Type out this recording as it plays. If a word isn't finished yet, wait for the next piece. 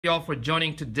Y'all for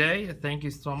joining today. Thank you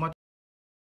so much.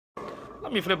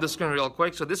 Let me flip the screen real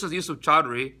quick. So this is Yusuf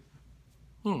Chowdhury.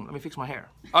 Let me fix my hair.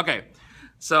 Okay,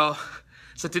 so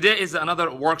today is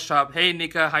another workshop. Hey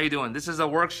Nika, how you doing? This is a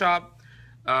workshop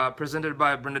presented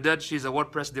by Bernadette. She's a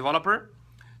WordPress developer.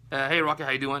 Hey Rocky, how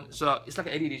you doing? So it's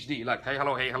like an ADHD, like hey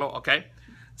hello. Okay,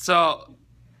 so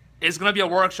it's gonna be a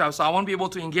workshop, so I won't be able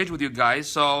to engage with you guys.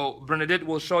 So Bernadette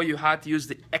will show you how to use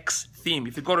the X theme.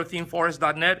 If you go to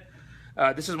themeforest.net,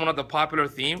 this is one of the popular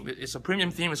themes. It's a premium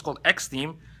theme. It's called X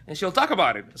theme, and she'll talk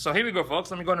about it. So here we go,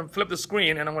 folks. Let me go ahead and flip the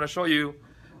screen, and I'm going to show you.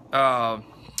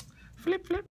 Flip.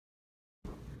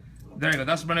 There you go.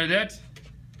 That's Bernadette.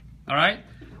 All right.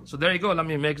 So there you go. Let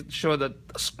me make sure that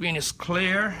the screen is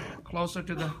clear. Closer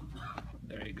to the.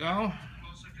 There you go.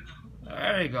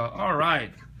 There you go. All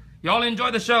right. Y'all enjoy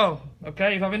the show. Okay.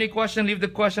 If you have any question, leave the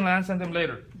question. I'll answer them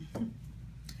later.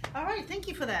 All right. Thank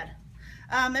you for that.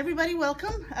 Everybody,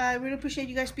 welcome. I really appreciate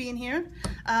you guys being here.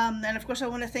 And of course, I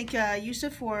want to thank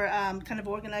Yusuf for kind of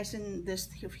organizing this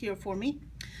here for me.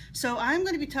 So I'm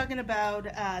going to be talking about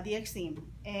the X theme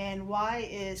and why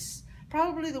is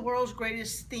probably the world's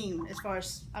greatest theme as far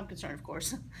as I'm concerned, of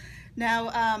course.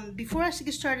 Now, before I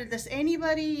get started, does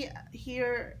anybody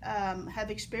here have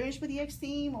experience with the X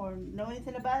theme or know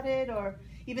anything about it or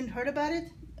even heard about it?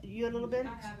 You a little bit?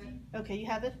 I have it. Okay, you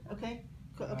have it? Okay.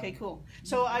 Okay, cool.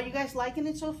 So are you guys liking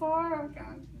it so far?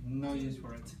 Or? No use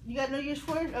for it. You got no use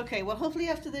for it? Okay, well hopefully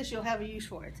after this you'll have a use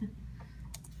for it.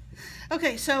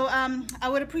 Okay, so I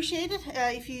would appreciate it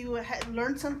if you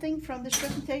learned something from this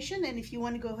presentation, and if you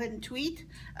want to go ahead and tweet,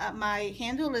 my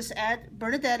handle is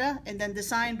 @Bernadetta and then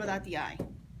design without the I.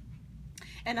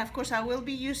 And of course I will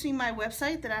be using my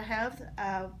website that I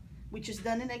have, which is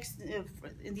done in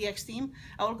the X theme.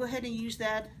 I will go ahead and use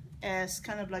that as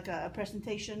kind of like a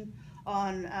presentation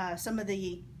on some of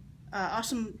the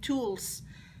awesome tools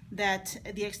that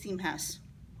the X theme has.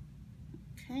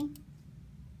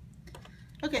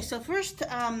 Okay, so first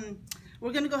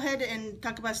we're going to go ahead and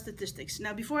talk about statistics.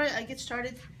 Now before I get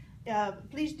started,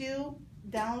 please do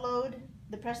download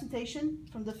the presentation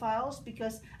from the files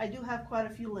because I do have quite a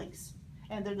few links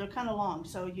and they're kind of long,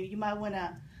 so you might want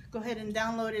to go ahead and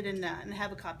download it and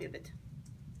have a copy of it.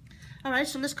 All right,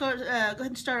 so let's go ahead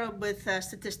and start with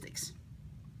statistics.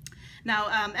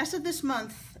 Now, as of this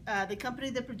month, the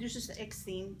company that produces the X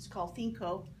theme, it's called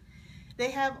ThemeCo, they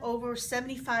have over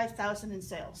 75,000 in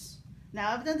sales.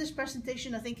 Now, I've done this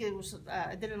presentation, I think it was,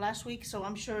 I did it last week, so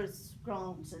I'm sure it's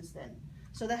grown since then.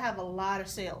 So they have a lot of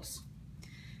sales.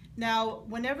 Now,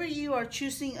 whenever you are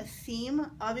choosing a theme,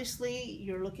 obviously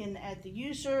you're looking at the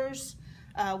users,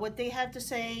 what they have to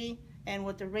say, and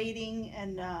what the rating,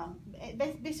 and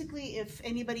basically if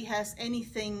anybody has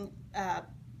anything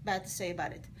bad to say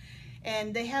about it.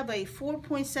 And they have a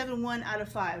 4.71 out of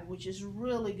 5, which is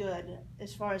really good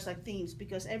as far as like themes,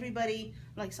 because everybody,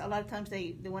 like a lot of times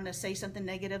they want to say something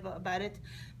negative about it,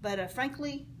 but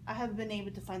frankly I haven't been able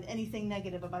to find anything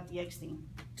negative about the X theme,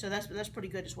 so that's pretty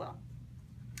good as well.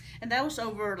 And that was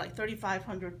over like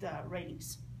 3,500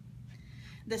 ratings.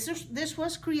 This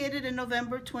was created in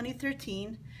November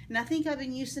 2013, and I think I've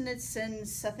been using it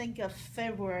since I think of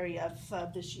February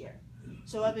of this year,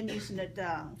 so I've been using it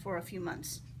for a few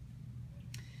months.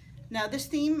 Now this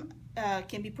theme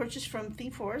can be purchased from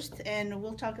ThemeForest, and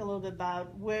we'll talk a little bit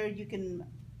about where you can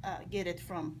get it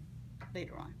from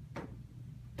later on.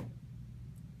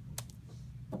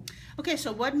 Okay,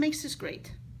 so what makes this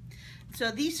great?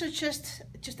 So these are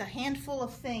just a handful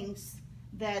of things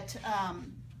that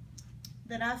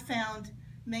that I've found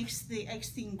makes the X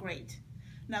theme great.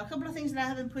 Now a couple of things that I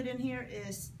haven't put in here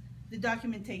is the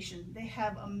documentation. They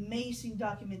have amazing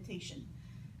documentation.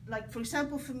 Like for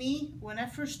example, for me, when I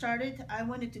first started, I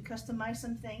wanted to customize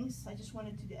some things. I just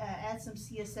wanted to add some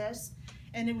CSS,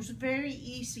 and it was very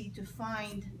easy to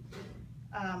find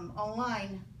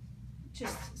online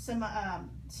just some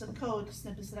code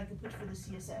snippets that I could put for the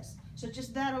CSS. So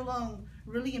just that alone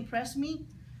really impressed me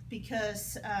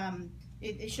because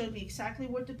it showed me exactly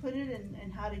where to put it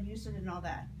and how to use it and all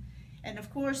that. And of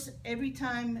course, every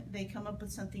time they come up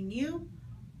with something new,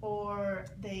 or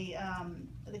they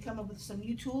come up with some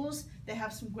new tools, they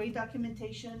have some great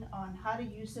documentation on how to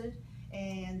use it,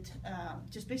 and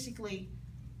just basically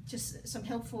just some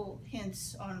helpful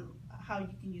hints on how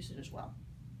you can use it as well.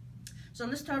 So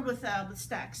let's start with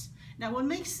stacks. Now what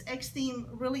makes X theme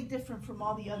really different from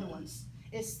all the other ones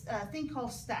is a thing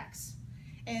called stacks,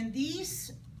 and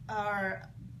these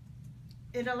are,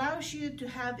 it allows you to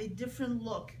have a different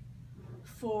look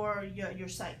for your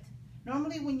site.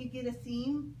 Normally when you get a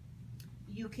theme,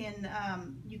 you can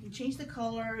change the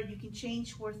color, you can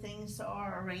change where things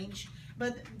are arranged,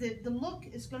 but the look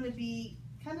is going to be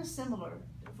kind of similar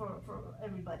for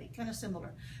everybody, kind of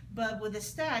similar. But with the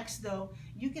stacks though,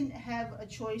 you can have a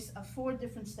choice of 4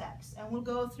 different stacks, and we'll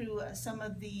go through some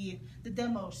of the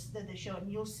demos that they showed,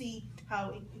 and you'll see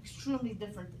how extremely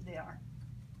different they are.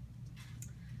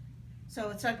 So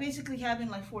it's like basically having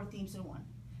like 4 themes in one.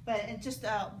 But and just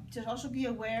also be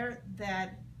aware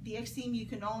that the X theme, you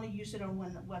can only use it on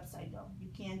one website though. You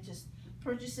can't just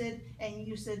purchase it and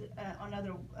use it on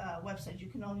other websites. You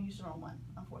can only use it on one,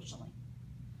 unfortunately.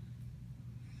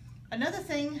 Another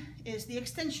thing is the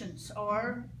extensions,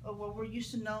 or what we're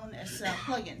used to known as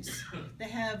plugins. They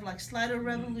have like Slider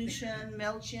Revolution,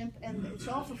 MailChimp, and it's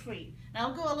all for free. And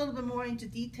I'll go a little bit more into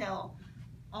detail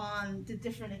on the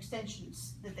different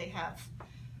extensions that they have.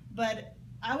 But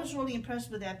I was really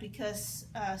impressed with that because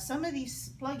some of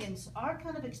these plugins are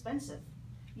kind of expensive.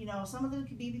 You know, some of them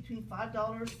could be between $5,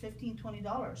 $15,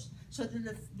 $20. So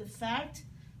the fact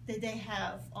that they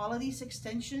have all of these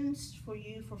extensions for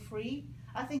you for free,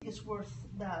 I think it's worth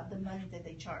the money that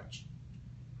they charge.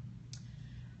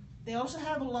 They also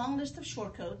have a long list of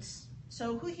shortcodes.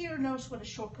 So who here knows what a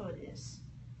shortcode is?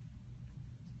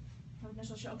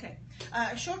 Okay.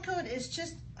 A shortcode is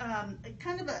just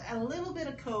kind of a little bit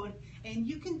of code, and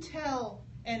you can tell,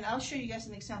 and I'll show you guys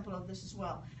an example of this as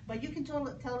well, but you can tell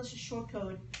it's a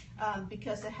shortcode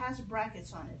because it has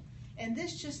brackets on it. And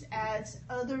this just adds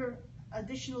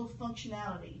additional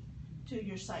functionality to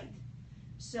your site.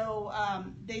 So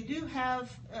they do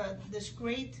have this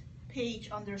great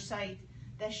page on their site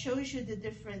that shows you the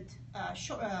different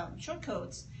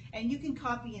shortcodes, and you can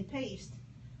copy and paste.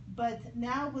 But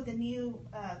now with the new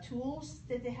tools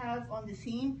that they have on the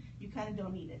theme, you kind of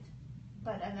don't need it.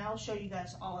 And I'll show you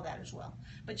guys all of that as well.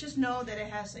 But just know that it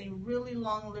has a really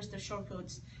long list of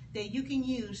shortcodes that you can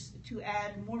use to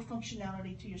add more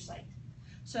functionality to your site.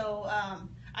 So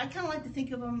I kind of like to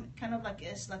think of them kind of like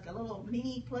as like a little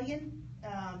mini plugin.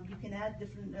 You can add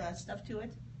different stuff to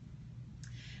it.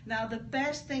 Now the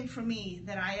best thing for me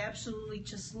that I absolutely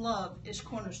just love is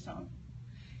Cornerstone.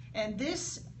 And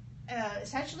this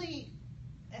it's actually,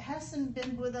 it hasn't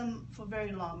been with them for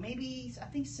very long. Maybe, I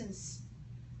think since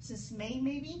May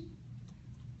maybe.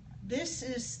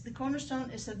 The Cornerstone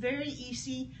is a very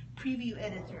easy preview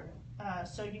editor,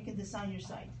 so you can design your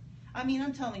site. I mean,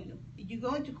 I'm telling you, you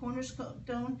go into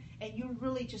Cornerstone and you're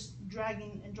really just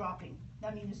dragging and dropping.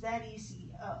 I mean, it's that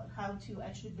easy how to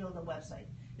actually build a website.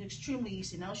 It's extremely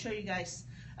easy, and I'll show you guys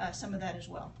some of that as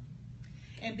well.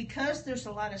 And because there's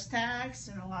a lot of stacks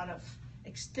and a lot of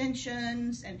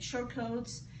extensions and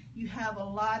shortcodes, you have a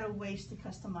lot of ways to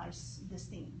customize this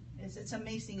theme. It's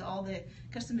amazing all the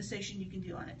customization you can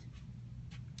do on it.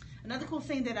 Another cool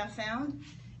thing that I found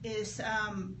is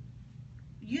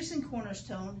using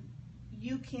Cornerstone,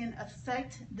 you can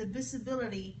affect the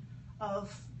visibility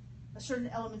of certain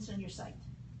elements on your site.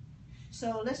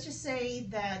 So let's just say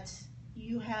that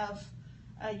you have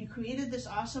you created this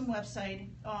awesome website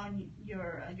on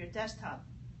your desktop,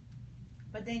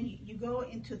 but then you go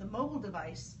into the mobile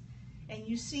device and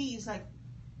you see it's like,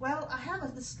 well, I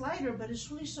have this slider, but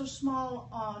it's really so small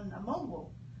on a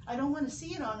mobile. I don't want to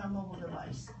see it on a mobile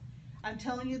device. I'm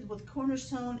telling you, with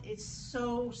Cornerstone, it's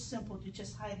so simple to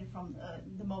just hide it from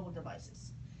the mobile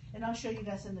devices. And I'll show you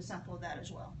guys an example of that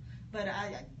as well. But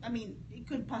I mean, it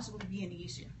couldn't possibly be any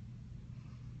easier.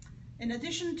 In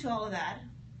addition to all of that,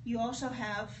 you also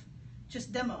have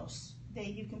just demos that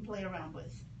you can play around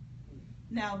with.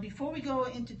 Now, before we go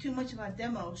into too much about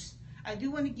demos, I do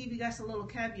want to give you guys a little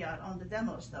caveat on the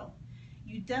demos though.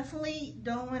 You definitely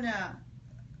don't want to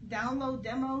download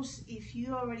demos if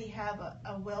you already have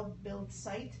a well-built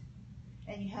site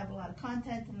and you have a lot of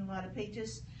content and a lot of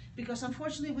pages, because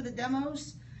unfortunately with the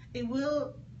demos, it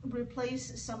will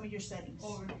replace some of your settings.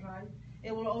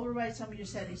 It will override some of your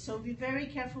settings. So be very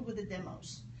careful with the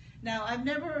demos. Now, I've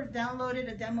never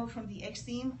downloaded a demo from the X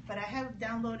theme, but I have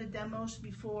downloaded demos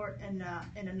before in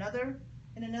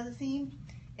another theme,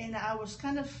 and I was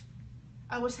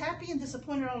happy and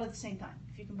disappointed all at the same time,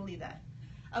 if you can believe that.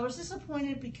 I was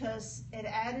disappointed because it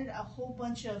added a whole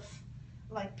bunch of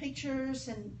like pictures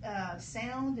and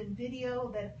sound and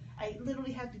video that I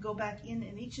literally had to go back in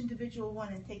each individual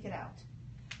one and take it out.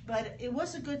 But it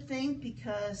was a good thing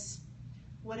because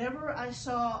whatever I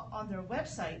saw on their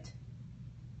website,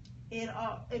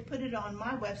 it put it on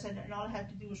my website, and all I had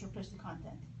to do was replace the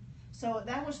content. So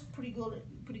that was pretty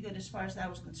good as far as that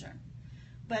was concerned.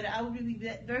 But I would be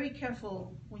very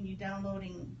careful when you're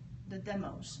downloading the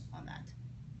demos on that.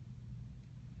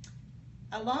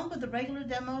 Along with the regular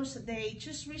demos, they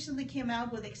just recently came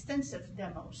out with extensive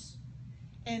demos.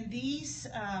 And these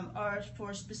are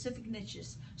for specific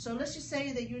niches. So let's just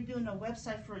say that you're doing a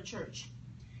website for a church.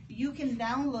 You can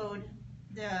download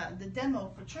the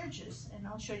demo for churches, and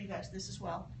I'll show you guys this as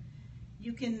well.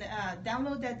 You can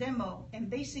download that demo, and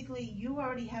basically you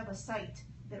already have a site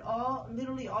that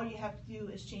literally all you have to do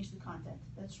is change the content.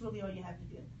 That's really all you have to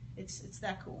do. It's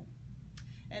that cool.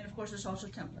 And of course, there's also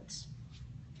templates.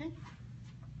 Okay.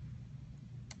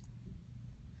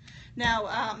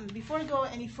 Now, before I go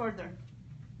any further,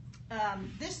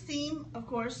 this theme, of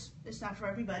course, is not for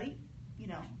everybody. You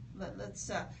know,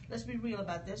 let's be real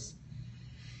about this.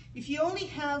 If you only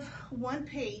have one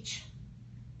page,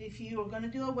 if you're going to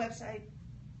do a website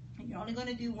and you're only going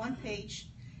to do one page,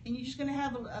 and you're just going to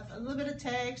have a little bit of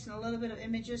text and a little bit of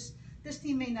images, this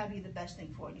theme may not be the best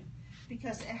thing for you,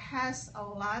 because it has a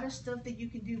lot of stuff that you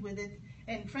can do with it.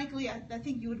 And frankly, I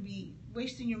think you would be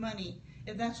wasting your money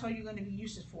if that's all you're going to be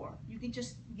used it for. You can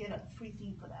just get a free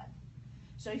theme for that.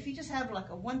 So if you just have like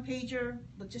a one-pager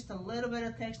with just a little bit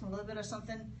of text and a little bit of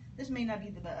something, this may not be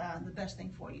the best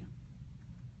thing for you.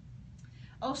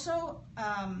 Also,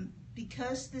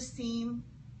 because this theme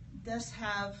does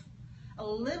have a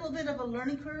little bit of a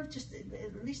learning curve, just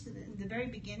at least in the very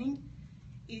beginning,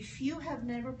 if you have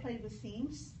never played with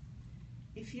themes,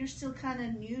 if you're still kind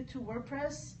of new to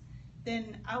WordPress,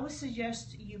 then I would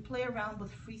suggest you play around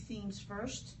with free themes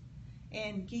first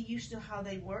and get used to how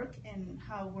they work and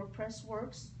how WordPress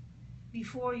works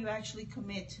before you actually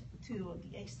commit to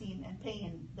the X theme and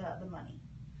paying the money.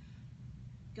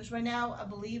 Because right now, I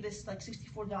believe it's like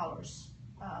 $64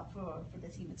 for the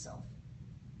theme itself.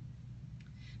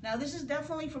 Now, this is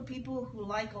definitely for people who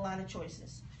like a lot of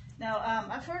choices. Now,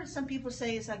 I've heard some people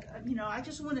say, it's like, you know, I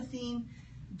just want a theme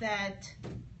that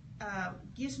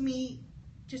gives me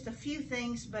just a few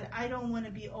things, but I don't want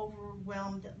to be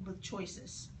overwhelmed with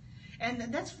choices.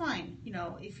 And that's fine. You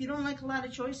know, if you don't like a lot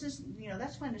of choices, you know,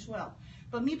 that's fine as well.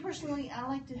 But me personally, I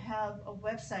like to have a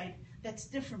website that's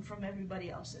different from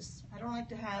everybody else's. I don't like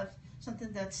to have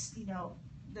something that's, you know,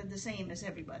 the same as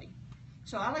everybody.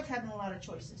 So I like having a lot of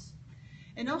choices.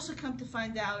 And also come to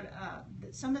find out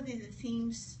that some of the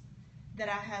themes that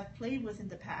I have played with in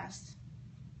the past,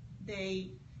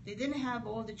 they didn't have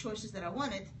all the choices that I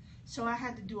wanted, so I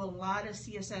had to do a lot of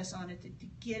CSS on it to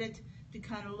get it to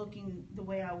kind of looking the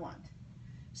way I want.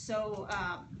 So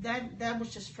that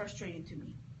was just frustrating to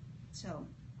me. So,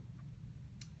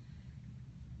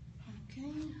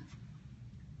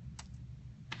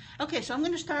 okay, so I'm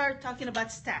going to start talking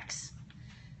about stacks.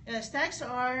 Stacks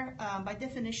are, by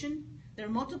definition, there are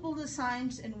multiple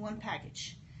designs in one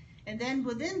package. And then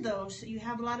within those, you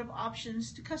have a lot of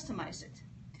options to customize it.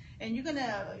 And you're going to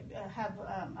have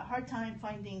a hard time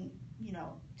finding, you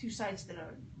know, two sites that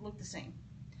look the same.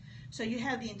 So you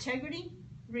have the integrity,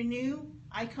 renew,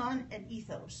 icon, and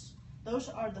ethos. Those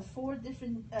are the four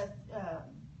different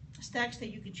stacks that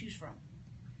you can choose from.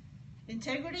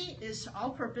 Integrity is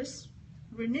all-purpose.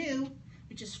 Renew,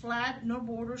 which is flat, no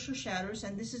borders or shadows,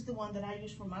 and this is the one that I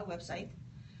use for my website.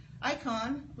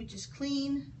 Icon, which is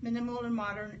clean, minimal, and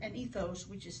modern, and ethos,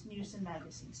 which is news and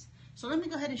magazines. So let me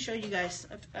go ahead and show you guys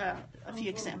a few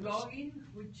examples. Blogging,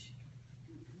 which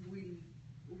we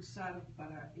usar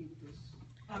para ethos.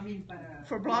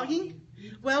 For blogging?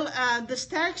 Well, the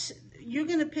stacks, you're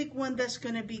going to pick one that's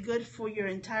going to be good for your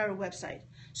entire website.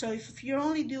 So if you're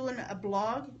only doing a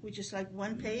blog, which is like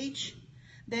one page,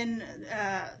 then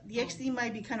the XD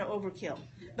might be kind of overkill.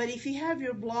 But if you have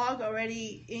your blog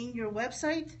already in your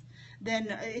website,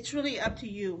 then it's really up to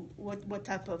you what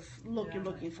type of look you're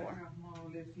looking for. I have more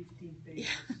or less 15 pages.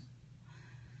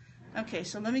 Yeah. Okay,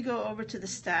 so let me go over to the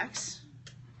stacks.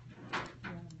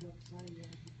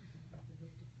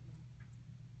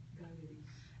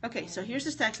 Okay, so here's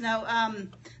the stacks. Now,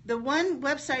 the one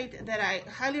website that I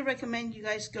highly recommend you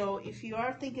guys go if you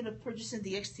are thinking of purchasing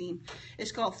the X theme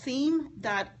is called theme.co/X.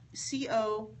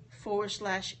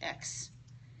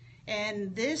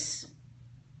 And this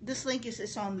link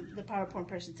is on the PowerPoint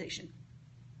presentation.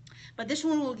 But this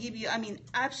one will give you, I mean,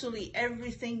 absolutely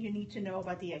everything you need to know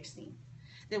about the X theme.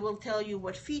 They will tell you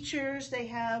what features they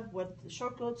have, what the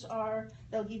shortcuts are.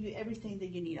 They'll give you everything that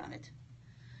you need on it.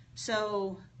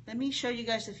 So let me show you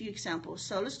guys a few examples.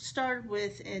 So let's start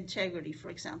with integrity, for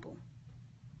example.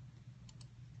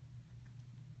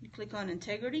 You click on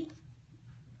integrity.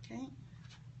 Okay.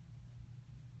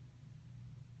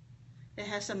 It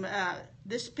has some,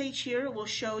 this page here will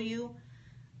show you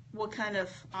what kind of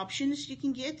options you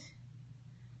can get.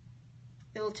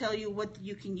 It'll tell you what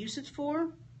you can use it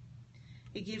for.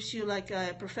 It gives you like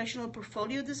a professional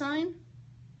portfolio design.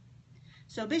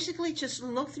 So basically just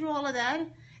look through all of that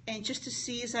and just to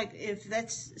see is like if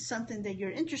that's something that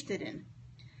you're interested in.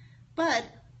 But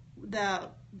the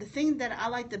thing that I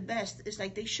like the best is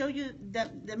like they show you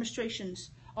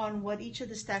demonstrations on what each of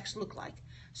the stacks look like.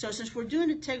 So since we're doing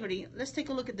integrity, let's take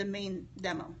a look at the main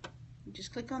demo.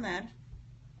 Just click on that.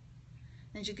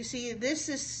 As you can see, this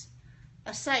is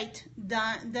a site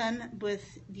done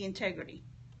with the integrity.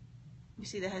 You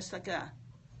see that has like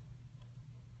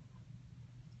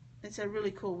it's a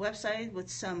really cool website with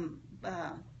some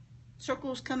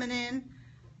circles coming in.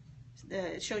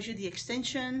 It shows you the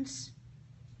extensions.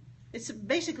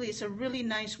 Basically it's a really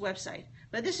nice website,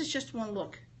 but this is just one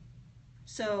look.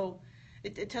 So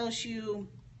it tells you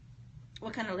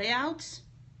what kind of layouts.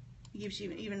 It gives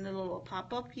you even a little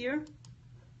pop-up here.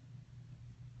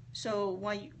 So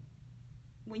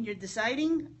when you're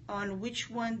deciding on which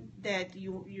one that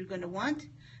you're going to want,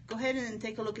 go ahead and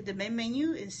take a look at the main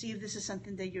menu and see if this is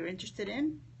something that you're interested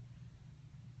in.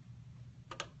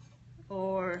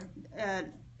 Or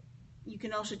you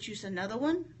can also choose another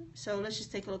one. So let's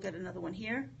just take a look at another one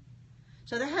here.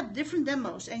 So they have different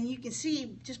demos, and you can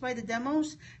see just by the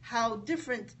demos how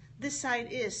different this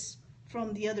site is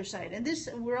from the other side. And this,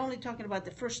 we're only talking about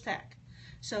the first stack.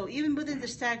 So even within the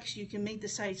stacks, you can make the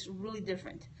sites really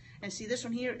different. And see, this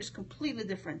one here is completely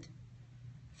different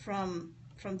from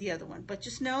the other one. But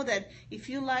just know that if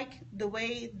you like the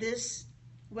way this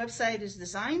website is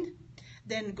designed,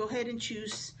 then go ahead and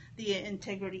choose the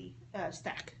integrity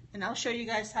stack. And I'll show you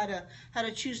guys how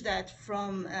to choose that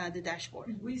from the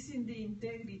dashboard. Within the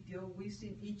integrity or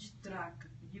within each track,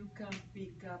 you can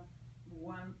pick up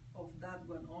one of that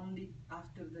one only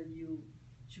after that you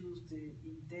choose the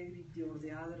integrity or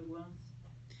the other ones.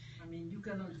 I mean, you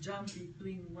cannot jump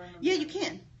between one. Yeah, you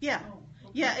can. Yeah, oh,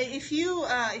 okay. Yeah. If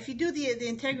you do the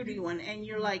integrity one and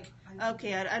you're like,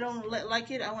 okay, I don't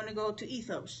like it, I want to go to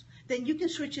ethos, then you can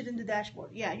switch it in the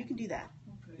dashboard. Yeah, you can do that.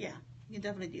 Okay. Yeah, you can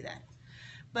definitely do that.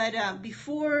 But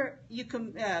before you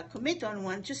commit on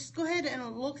one, just go ahead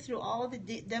and look through all of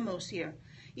the demos here.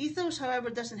 Ethos, however,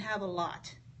 doesn't have a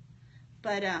lot.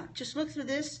 But just look through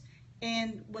this,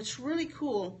 and what's really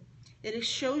cool, it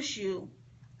shows you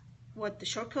what the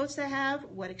shortcodes they have,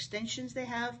 what extensions they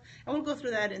have, and we'll go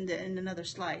through that in another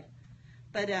slide.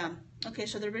 But okay,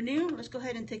 so the renew, let's go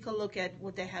ahead and take a look at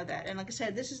what they have that. And like I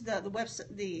said, this is the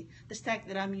website, the stack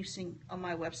that I'm using on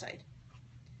my website.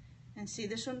 And see,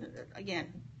 this one,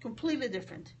 again, completely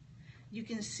different. You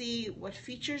can see what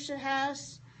features it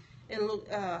has,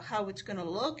 how it's going to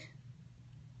look.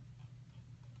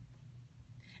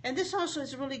 And this also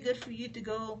is really good for you to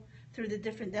go through the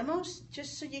different demos,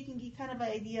 just so you can get kind of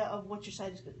an idea of what your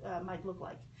site might look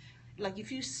like. Like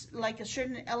if you like a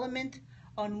certain element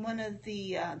on one of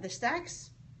the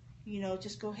stacks,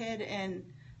 just go ahead and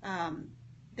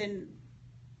then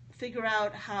figure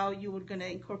out how you were going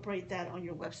to incorporate that on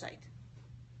your website.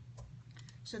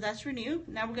 So that's Renew.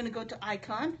 Now we're going to go to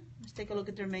Icon. Let's take a look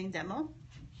at their main demo.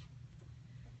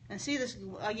 And see this,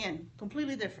 again,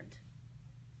 completely different.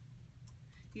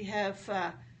 You have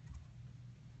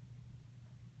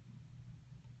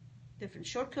different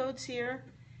shortcodes here.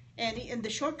 And in the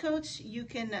shortcodes, you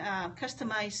can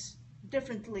customize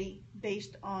differently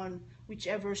based on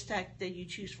whichever stack that you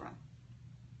choose from.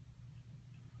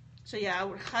 So yeah, I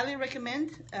would highly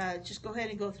recommend just go ahead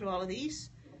and go through all of these.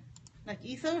 Like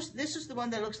Ethos, this is the one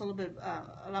that looks a little bit,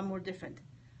 a lot more different.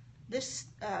 This,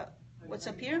 what's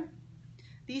up here?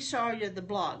 These are the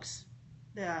blogs,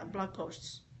 the blog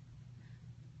posts.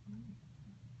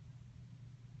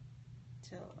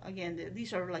 So again,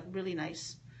 these are like really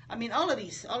nice. I mean, all of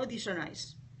these are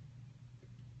nice.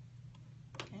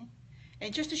 Okay,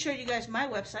 and just to show you guys my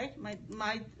website,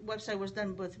 my website was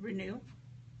done with Renew.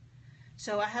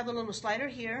 So I have a little slider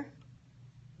here.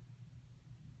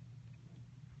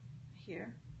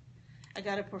 Here, I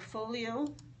got a portfolio.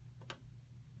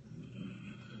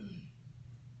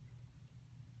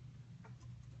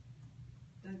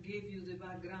 That gave you the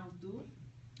background too?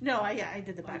 No, I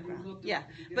did the background. Yeah,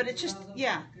 but it's just,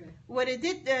 yeah. Okay. What it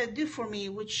did do for me,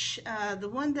 which the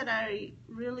one that I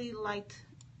really liked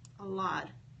a lot,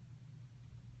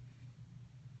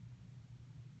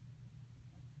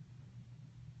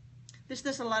 this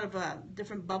does a lot of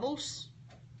different bubbles.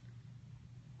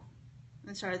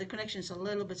 I'm sorry, the connection is a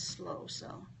little bit slow,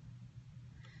 so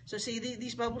see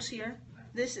these bubbles here.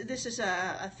 This is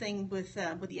a thing with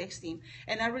the X theme,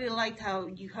 and I really liked how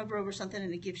you hover over something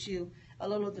and it gives you a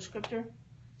little descriptor.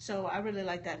 So I really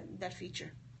like that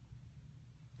feature.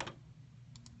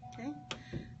 Okay.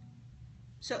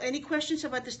 So any questions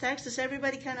about the stacks? Does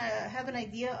everybody kind of have an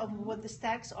idea of what the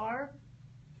stacks are?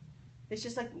 It's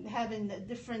just like having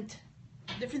different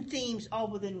themes all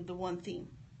within the one theme.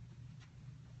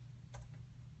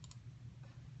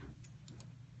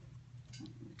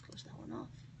 Close that one off.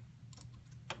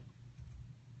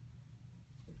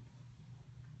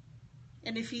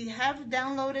 And if you have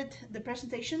downloaded the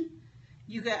presentation,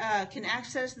 You can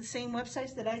access the same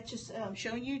websites that I just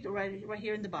shown you right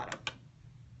here in the bottom.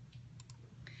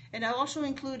 And I also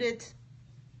included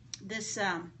this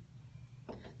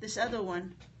this other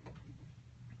one.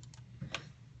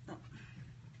 Oh.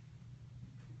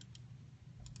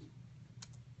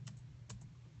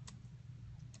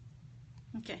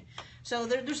 Okay, so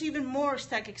there's even more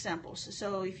stack examples.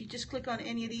 So if you just click on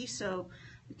any of these, so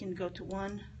we can go to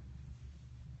one.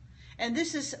 And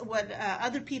this is what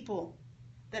other people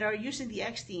that are using the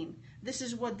X theme, this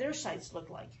is what their sites look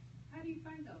like. How do you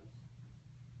find those?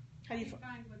 How do you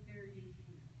find what they're using?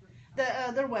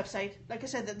 their website? Like I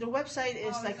said, their website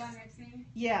is oh, like, it's on X theme?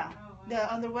 yeah, Oh, wow.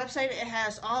 on their website it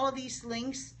has all of these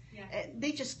links. Yeah.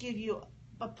 They just give you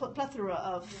a plethora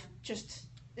of just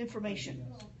information.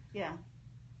 Yeah.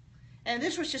 And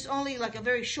this was just only like a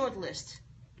very short list.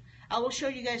 I will show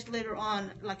you guys later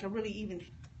on like a really even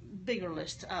bigger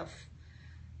list of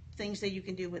things that you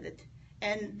can do with it.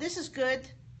 And this is good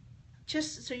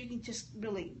just so you can just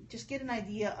really just get an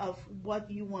idea of what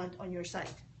you want on your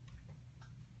site.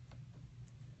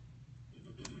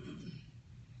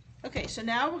 Okay, so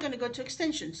now we're going to go to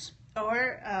extensions,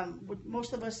 or what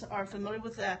most of us are familiar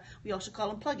with, we also call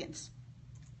them plugins.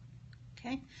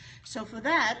 Okay, so for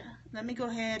that, let me go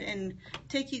ahead and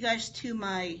take you guys to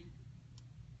my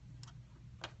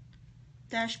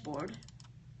dashboard.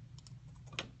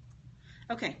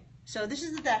 Okay, so this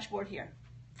is the dashboard here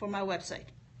for my website.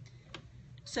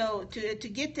 So to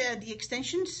get the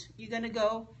extensions, you're going to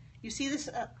go, you see this,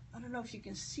 I don't know if you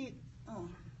can see it. Oh,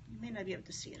 you may not be able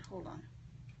to see it. Hold on.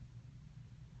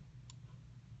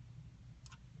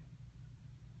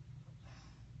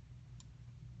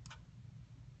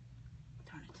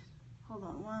 Darn it. Hold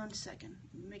on 1 second.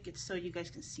 Make it so you guys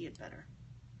can see it better.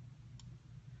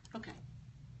 Okay.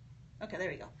 Okay, there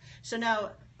we go. So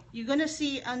now you're going to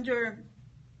see under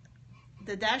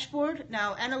the dashboard,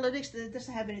 now analytics, that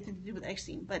doesn't have anything to do with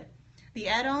Xtheme, but the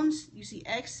add-ons, you see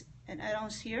X and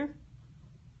add-ons here.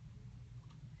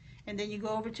 And then you go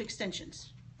over to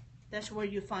extensions. That's where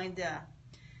you find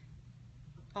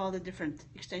all the different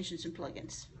extensions and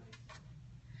plugins.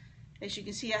 As you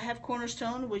can see, I have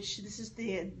Cornerstone, which this is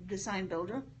the design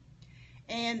builder.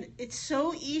 And it's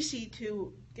so easy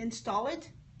to install it.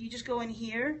 You just go in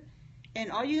here,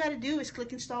 and all you got to do is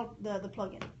click install the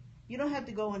plugin. You don't have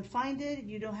to go and find it.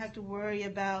 You don't have to worry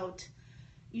about,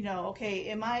 you know, okay,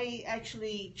 am I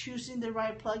actually choosing the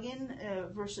right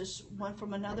plugin versus one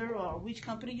from another, or which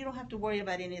company? You don't have to worry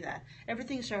about any of that.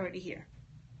 Everything's already here.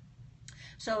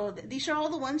 So these are all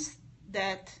the ones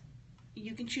that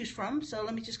you can choose from. So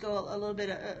let me just go a little bit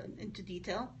into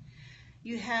detail.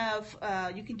 You have,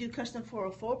 you can do custom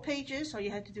 404 pages. All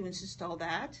you have to do is install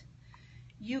that.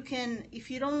 You can,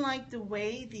 if you don't like the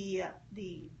way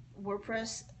the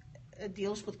WordPress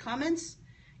deals with comments,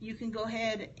 you can go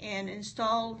ahead and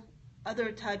install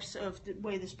other types of the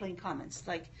way of displaying comments,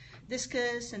 like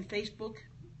Disqus and Facebook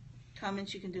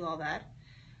comments. You can do all that.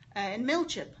 And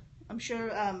MailChimp. I'm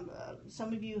sure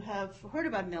some of you have heard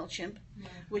about MailChimp,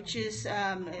 which is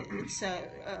it's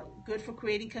good for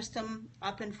creating custom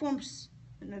opt-in forms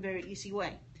in a very easy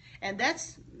way. And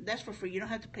that's for free. You don't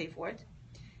have to pay for it.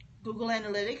 Google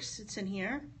Analytics, it's in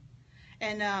here.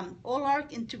 And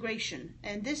All-Arc integration.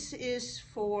 And this is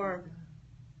for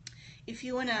if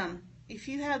you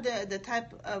have the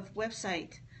type of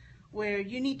website where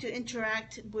you need to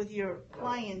interact with your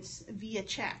clients via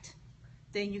chat,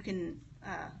 then you can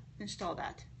install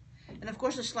that. And of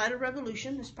course, the Slider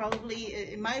Revolution is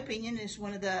probably, in my opinion, is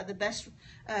one of the best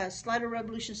Slider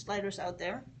Revolution sliders out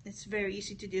there. It's very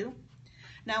easy to do.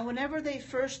 Now, whenever they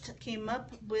first came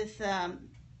up with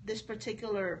this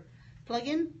particular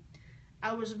plugin,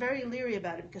 I was very leery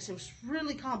about it because it was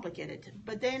really complicated.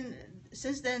 But then,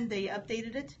 since then, they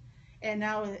updated it, and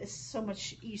now it's so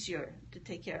much easier to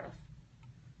take care of.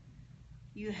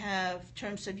 You have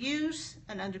terms of use,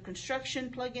 an under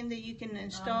construction plugin that you can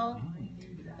install,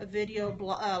 a video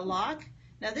lock.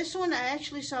 Now this one, I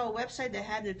actually saw a website that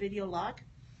had a video lock,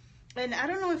 and I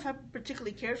don't know if I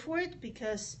particularly cared for it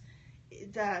because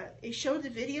it showed the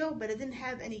video, but it didn't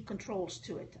have any controls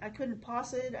to it. I couldn't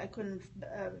pause it, I couldn't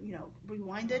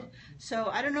rewind it. So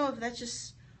I don't know if that's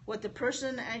just what the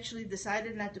person actually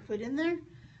decided not to put in there,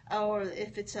 or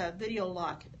if it's a video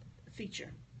lock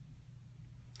feature.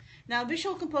 Now,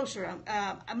 Visual Composer,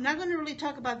 I'm not going to really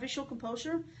talk about Visual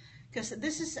Composer because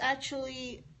this is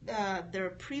actually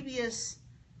their previous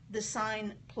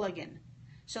design plugin.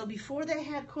 So before they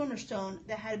had Cornerstone,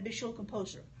 they had Visual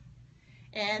Composer.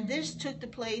 And this took the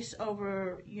place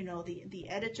over, you know, the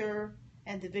editor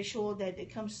and the visual that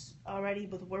it comes already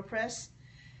with WordPress.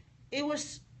 It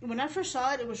was, when I first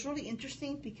saw it, it was really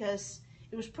interesting because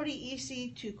it was pretty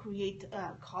easy to create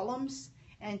columns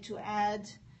and to add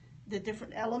the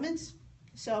different elements.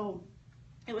 So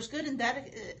it was good in that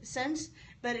sense,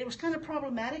 but it was kind of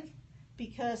problematic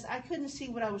because I couldn't see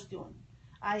what I was doing.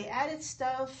 I added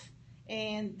stuff,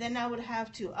 and then I would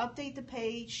have to update the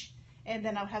page, and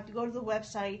then I would have to go to the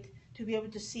website to be able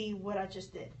to see what I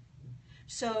just did.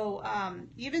 So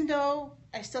even though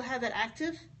I still have it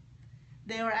active,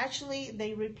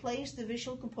 they replaced the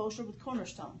Visual Composer with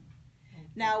Cornerstone.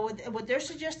 Now, what they're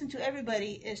suggesting to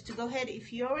everybody is to go ahead,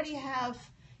 if you already have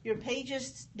your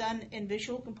pages done in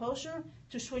Visual Composer,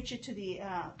 to switch it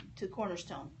to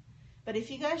Cornerstone. But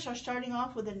if you guys are starting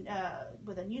off with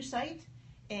a new site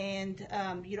and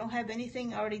you don't have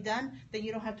anything already done, then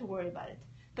you don't have to worry about it.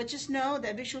 But just know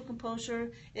that Visual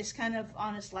Composer is kind of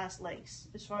on its last legs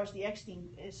as far as the X team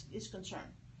is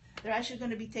concerned. They're actually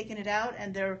going to be taking it out,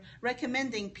 and they're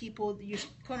recommending people use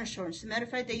Cornerstone. As a matter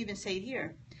of fact, they even say it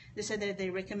here. They said that they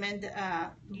recommend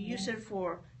you use it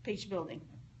for page building.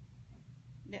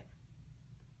 Yeah.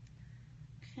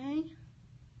 Okay.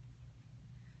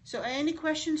 So any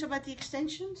questions about the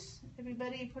extensions?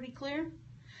 Everybody pretty clear?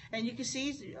 And you can see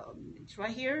it's right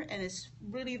here, and it's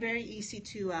really very easy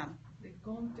to... The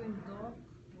content dot,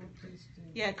 what is the...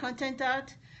 Yeah, content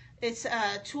dot. It's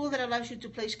a tool that allows you to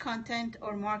place content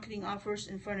or marketing offers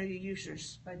in front of your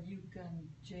users. But you can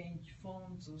change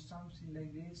fonts or something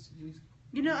like this with...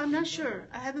 You know, I'm not sure.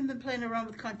 I haven't been playing around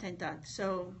with content dot,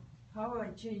 so... How I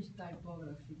change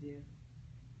typography there?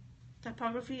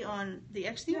 Typography on the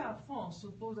X theme? Yeah, font.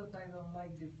 Suppose that I don't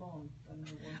like the font.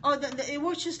 Oh, it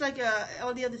works just like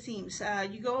all the other themes.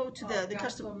 You go to the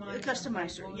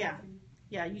customizer. Yeah,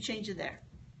 yeah, you change it there.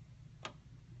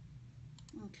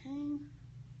 Okay.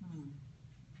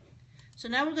 So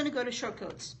now we're going to go to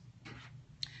shortcodes.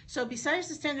 So besides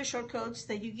the standard shortcodes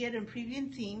that you get in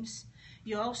preview themes,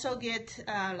 you also get,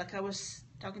 like I was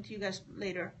talking to you guys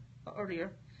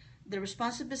earlier, the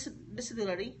responsive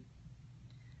visibility,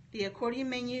 the accordion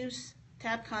menus,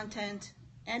 tab content,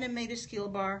 animated skill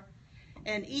bar,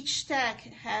 and each stack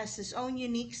has its own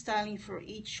unique styling for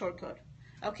each shortcode.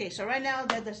 Okay, so right now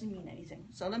that doesn't mean anything.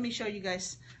 So let me show you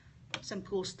guys some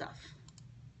cool stuff.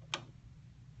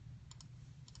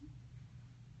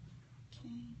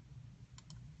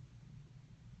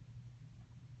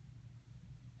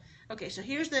 Okay, so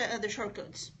here's the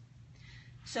shortcodes.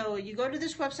 So you go to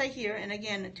this website here, and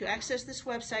again, to access this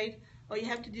website, all you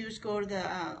have to do is go to the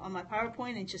on my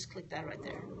PowerPoint and just click that right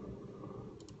there.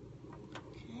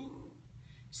 Okay.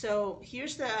 So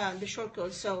here's the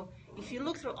shortcodes. So if you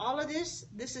look through all of this,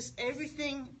 this is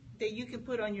everything that you can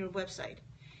put on your website.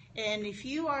 And if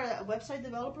you are a website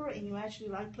developer and you actually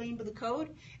like playing with the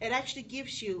code, it actually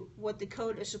gives you what the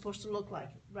code is supposed to look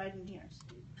like right in here.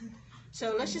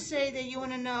 So let's just say that you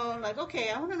want to know, like,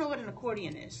 okay, I want to know what an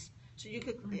accordion is. So you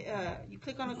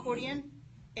click on accordion,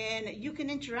 and you can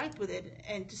interact with it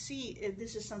and to see if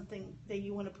this is something that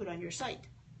you want to put on your site.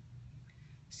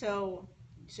 So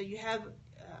you have,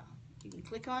 you can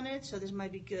click on it. So this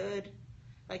might be good.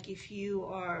 Like if you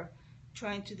are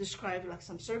trying to describe like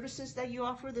some services that you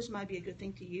offer, this might be a good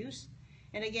thing to use.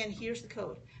 And again, here's the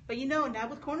code. But you know, now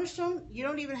with Cornerstone, you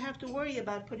don't even have to worry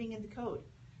about putting in the code,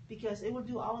 because it will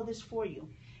do all of this for you.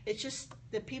 It's just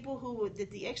the people who did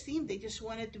the X theme, they just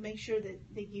wanted to make sure that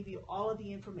they give you all of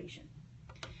the information.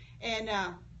 And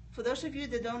for those of you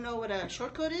that don't know what a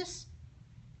shortcode is,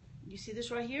 you see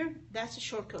this right here? That's a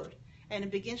shortcode, and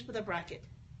it begins with a bracket.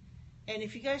 And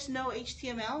if you guys know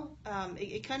HTML,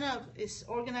 it kind of is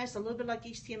organized a little bit like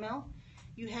HTML.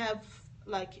 You have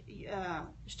like,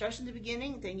 starts in the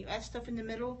beginning, then you add stuff in the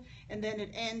middle, and then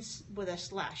it ends with a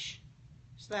slash,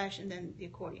 and then the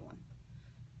accordion one.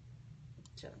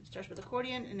 So it starts with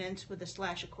accordion and ends with a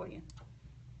slash accordion.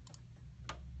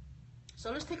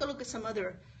 So let's take a look at some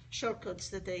other shortcuts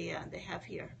that they have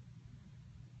here.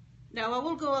 Now I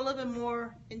will go a little bit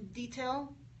more in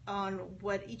detail on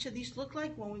what each of these look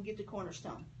like when we get to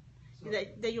Cornerstone. So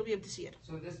that you'll be able to see it.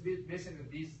 So this basically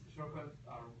these shortcuts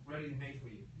are ready made for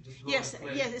you. Yes,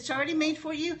 it's already made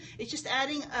for you. It's just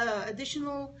adding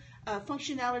additional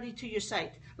functionality to your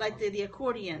site, like the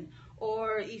accordion,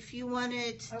 or if you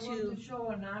wanted to... I want to show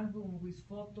an album with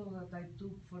photos that I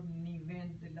took for an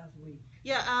event the last week.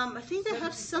 Yeah, I think they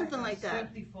have something like that.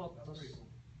 30 photos.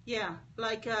 Yeah,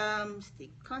 like the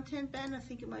content band, I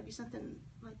think it might be something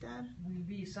like that. Will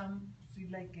be something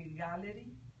like a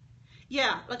gallery.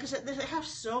 Yeah, like I said, they have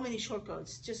so many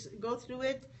shortcodes. Just go through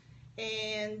it,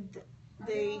 and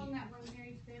they... Are they all on that one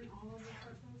page then, all of the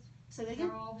shortcodes? So they can...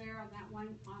 They're all there on that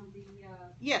one, on the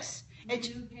Yes.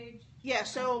 new page? Yeah,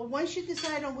 so once you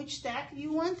decide on which stack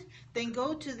you want, then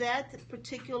go to that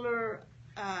particular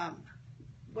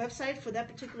website for that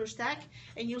particular stack,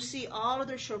 and you'll see all of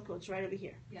their shortcodes right over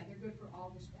here. Yeah, they're good for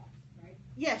all the stacks, right?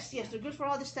 Yes, they're good for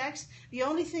all the stacks. The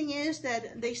only thing is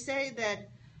that they say that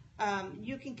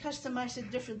you can customize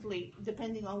it differently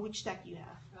depending on which stack you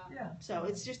have. Yeah. So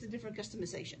it's just a different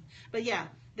customization. But yeah,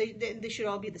 they should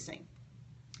all be the same.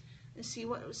 Let's see,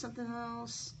 what was something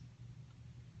else?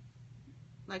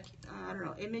 Like, I don't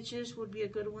know, images would be a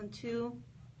good one too.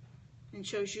 And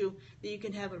shows you that you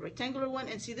can have a rectangular one.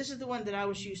 And see, this is the one that I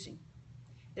was using.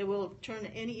 It will turn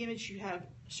any image you have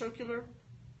circular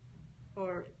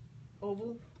or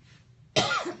oval.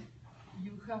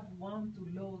 You have one to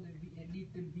load a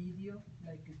little video,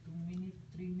 like a 2-minute,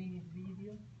 3-minute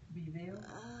video.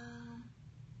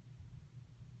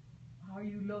 How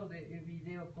you load a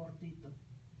video cortito?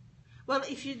 Well,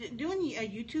 if you're doing a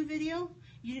YouTube video,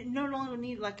 you no longer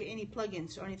need like any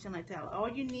plugins or anything like that. All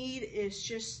you need is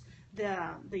just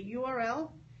the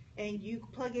URL, and you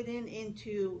plug it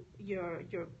into your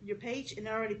page, and it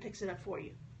already picks it up for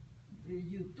you. The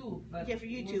YouTube. But Yeah, for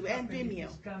YouTube and Vimeo.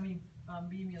 It's coming on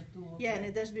Vimeo too. Okay. Yeah, and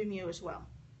it does Vimeo as well.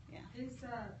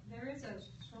 There is a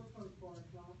shortcode for it,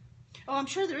 well, Oh, I'm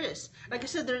sure there is. Like I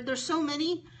said, there's so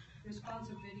many.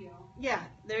 responsive video. Yeah,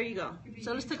 there you go. Could be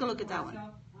So let's take a look at that one.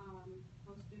 workshop,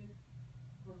 posted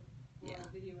or Yeah.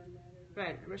 video in there.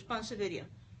 Right, responsive video.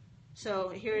 So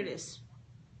here it is.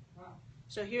 Wow.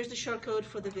 So here's the shortcode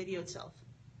for the video itself.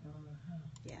 Uh-huh.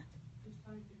 It's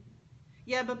fine.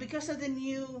 Yeah, but because of the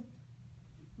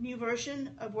new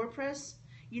version of WordPress,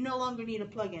 you no longer need a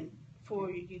plugin for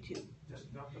your YouTube.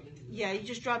 Just drop the link. Yeah, you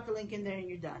just drop the link in there and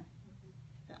you're done.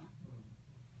 So.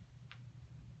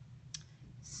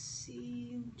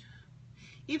 See,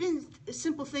 even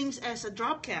simple things as a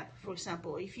drop cap, for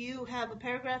example. If you have a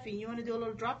paragraph and you want to do a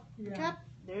little drop Yeah. cap,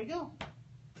 there you go.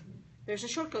 There's a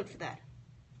shortcode for that.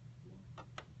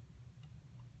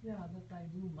 Yeah, that I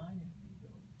do mine.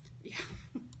 Yeah.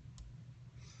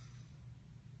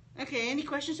 Okay, any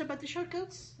questions about the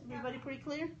shortcodes? Everybody pretty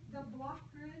clear? The block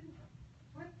grid,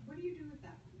 what do you do with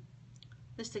that one?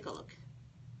 Let's take a look.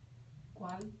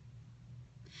 ¿Cuál?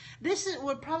 This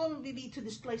would probably be to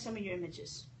display some of your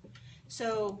images.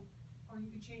 So, Or you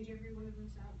could change every one of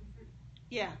those out different.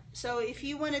 yeah. So if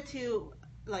you wanted to,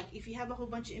 like, if you have a whole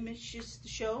bunch of images to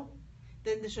show,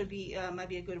 then this would be might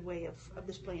be a good way of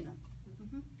displaying them.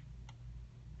 Mhm.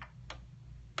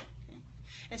 Okay.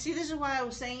 And see, this is why I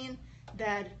was saying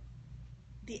that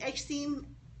the X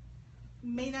theme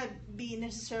may not be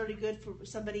necessarily good for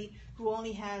somebody who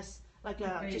only has like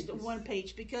just pages. one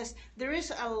page, because there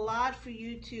is a lot for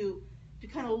you to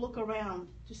kind of look around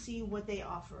to see what they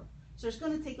offer. So it's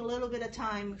going to take a little bit of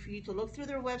time for you to look through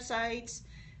their websites,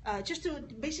 just to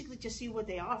basically just see what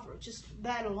they offer, just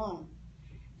that alone.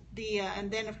 And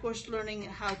then of course learning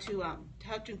how to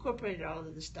incorporate all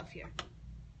of this stuff here.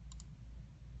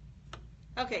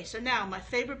 Okay, so now my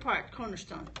favorite part,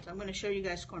 Cornerstone. So I'm going to show you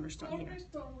guys Cornerstone here.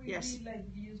 Cornerstone will Yes. be like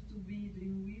used to be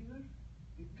Dreamweaver,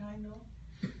 kind of.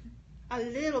 A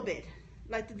little bit,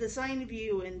 like the design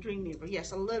view in Dreamweaver.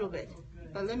 Yes, a little bit. Okay.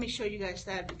 But let me show you guys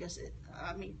that, because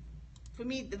for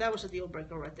me, that was a deal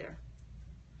breaker right there.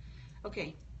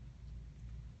 Okay.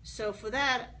 So for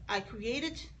that, I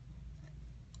created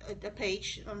a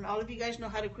page, and all of you guys know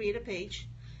how to create a page.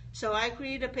 So I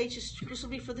created a page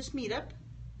exclusively for this meetup,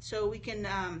 so we can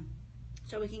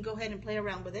go ahead and play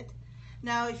around with it.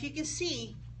 Now, if you can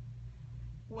see,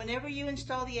 whenever you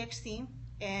install the X theme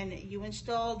and you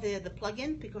install the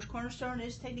plugin, because Cornerstone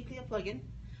is technically a plugin,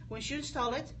 once you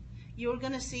install it, you're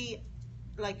going to see,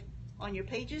 like on your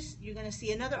pages, you're going to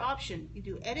see another option. You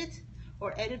do edit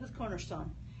or edit with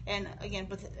Cornerstone. And again,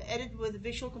 with edit with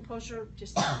Visual Composer,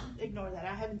 just ignore that.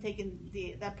 I haven't taken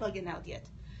that plugin out yet.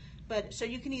 But so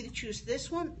you can either choose this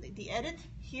one, the edit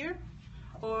here,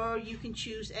 or you can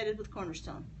choose edit with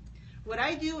Cornerstone. What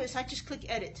I do is I just click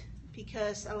edit,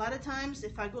 because a lot of times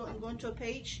if I'm going to a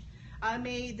page, I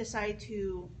may decide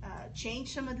to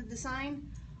change some of the design,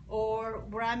 or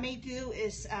what I may do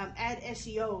is add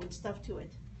SEO and stuff to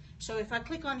it. So if I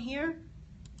click on here,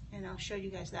 and I'll show you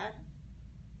guys that,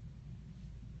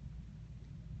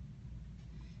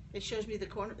 it shows me the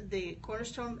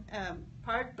Cornerstone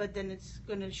part, but then it's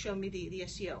going to show me the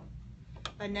SEO.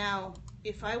 And now,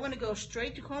 if I want to go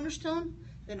straight to Cornerstone,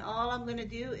 then all I'm going to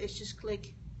do is just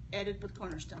click edit with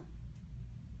Cornerstone,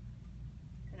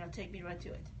 and it'll take me right to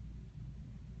it.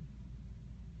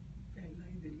 I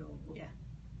like the logo. Yeah.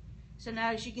 So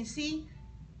now, as you can see,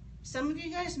 some of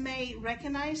you guys may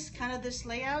recognize kind of this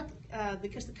layout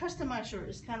because the customizer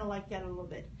is kind of like that a little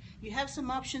bit. You have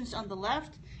some options on the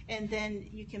left, and then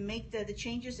you can make the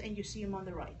changes, and you see them on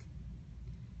the right.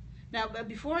 Now, but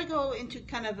before I go into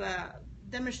kind of a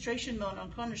demonstration mode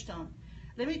on Cornerstone,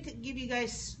 let me give you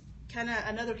guys kind of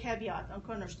another caveat on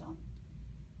Cornerstone.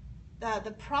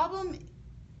 The problem,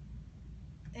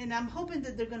 and I'm hoping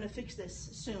that they're going to fix this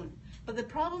soon, but the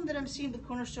problem that I'm seeing with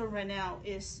Cornerstone right now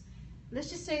is, let's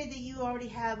just say that you already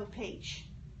have a page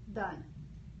done,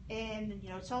 and you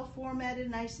know it's all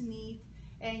formatted nice and neat,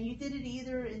 and you did it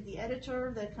either in the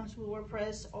editor that comes with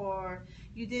WordPress or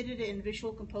you did it in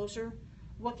Visual Composer.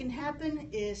 What can happen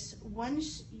is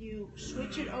once you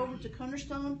switch it over to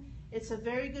Cornerstone, it's a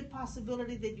very good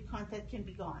possibility that your content can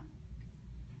be gone.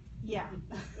 Yeah.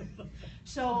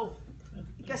 So,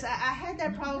 because I had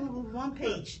that problem with one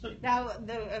page. Now,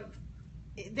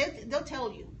 they'll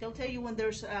tell you. They'll tell you when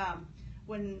there's,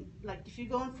 like if you're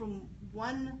going from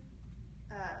one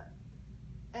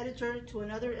editor to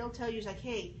another, it'll tell you, it's like,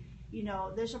 hey, you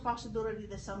know, there's a possibility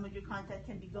that some of your content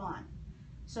can be gone.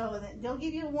 So they'll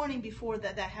give you a warning before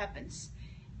that happens.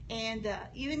 And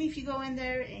even if you go in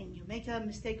there and you make a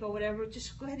mistake or whatever,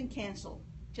 just go ahead and cancel.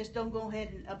 Just don't go ahead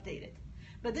and update it.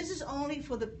 But this is only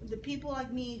for the people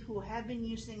like me who have been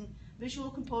using Visual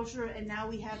Composer and now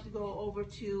we have to go over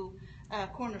to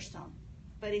Cornerstone.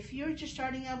 But if you're just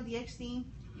starting out with the X theme,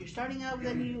 you're starting out with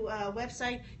a new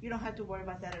website, you don't have to worry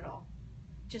about that at all.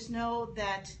 Just know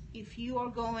that if you are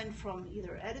going from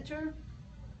either editor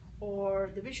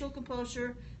or the Visual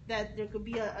Composer, that there could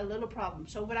be a little problem.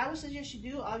 So what I would suggest you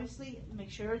do, obviously,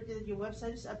 make sure that your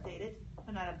website is updated,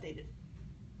 or not updated.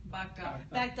 Backed up.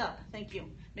 Backed up, thank you.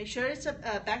 Make sure it's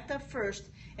backed up first.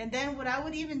 And then what I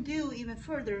would even do even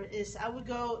further is I would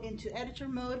go into editor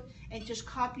mode and just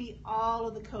copy all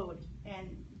of the code,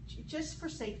 and just for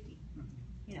safety,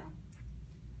 you know.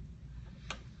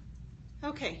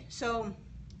 Okay, so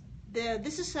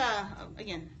this is,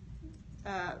 again,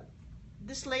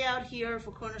 this layout here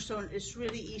for Cornerstone is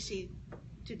really easy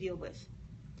to deal with.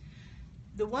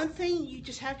 The one thing you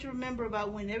just have to remember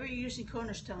about whenever you're using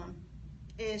Cornerstone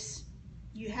is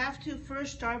you have to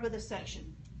first start with a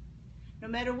section. No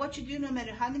matter what you do, no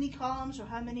matter how many columns or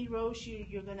how many rows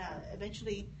you're going to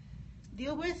eventually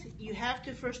deal with, you have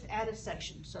to first add a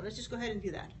section. So let's just go ahead and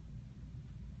do that.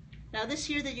 Now this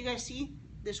here that you guys see,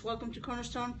 this Welcome to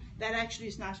Cornerstone, that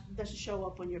actually doesn't show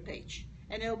up on your page.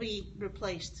 And it'll be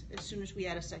replaced as soon as we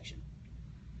add a section.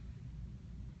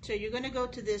 So you're going to go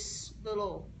to this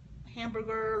little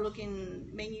hamburger looking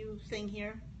menu thing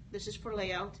here. This is for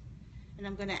layout. And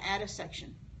I'm going to add a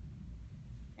section.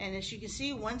 And as you can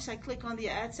see, once I click on the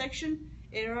add section,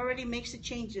 it already makes the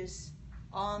changes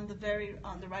on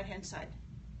the right hand side.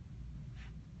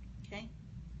 Okay.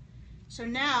 So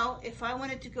now if I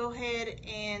wanted to go ahead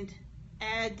and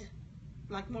add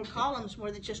like more columns,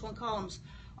 more than just one columns,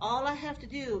 all I have to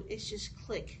do is just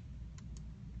click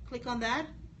on that,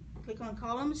 click on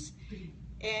columns,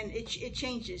 and it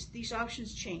changes. These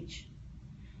options change.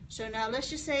 So now let's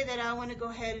just say that I want to go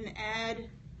ahead and add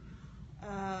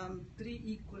 3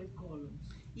 equal columns.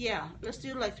 Yeah, let's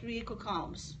do like 3 equal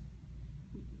columns.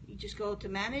 You just go to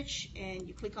manage and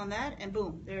you click on that and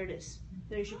boom, there it is.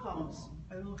 There's your columns.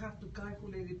 I don't have to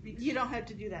calculate the pixels. You don't have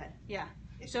to do that, yeah.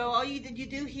 So all you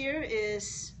do here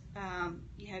is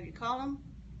you have your column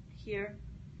here.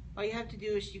 All you have to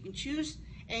do is you can choose,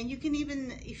 and you can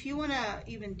even, if you want to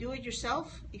even do it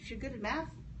yourself, if you're good at math,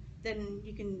 then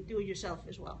you can do it yourself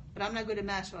as well. But I'm not good at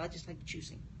math, so I just like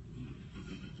choosing.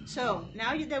 So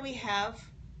now that we have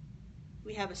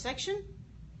a section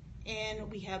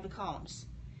and we have the columns.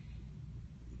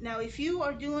 Now if you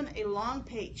are doing a long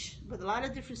page with a lot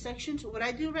of different sections, what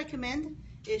I do recommend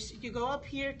is you go up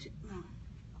here to,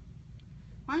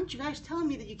 why aren't you guys telling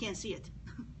me that you can't see it?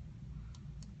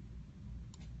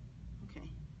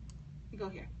 Okay, you go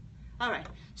here. All right,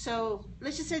 so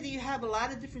let's just say that you have a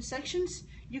lot of different sections.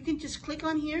 You can just click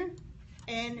on here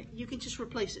and you can just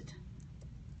replace it.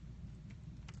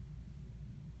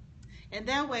 And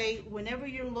that way, whenever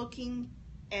you're looking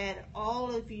at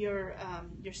all of your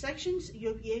sections,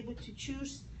 you'll be able to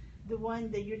choose the one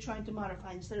that you're trying to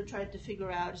modify instead of trying to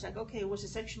figure out, it's like, okay, was it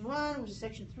section 1, was it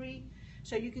section 3?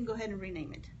 So you can go ahead and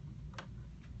rename it.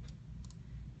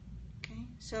 Okay,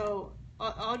 so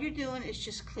all you're doing is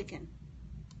just clicking.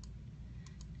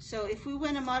 So if we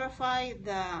want to modify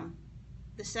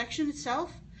the section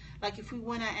itself, like if we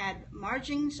want to add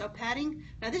margins or padding,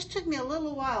 now this took me a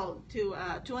little while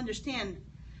to understand,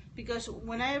 because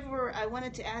whenever I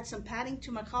wanted to add some padding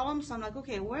to my columns, I'm like,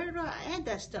 okay, where do I add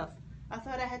that stuff? I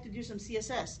thought I had to do some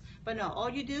CSS, but no, all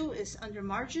you do is under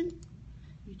margin,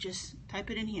 you just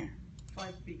type it in here.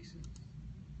 5 pixels.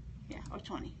 Yeah, or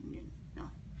 20. No.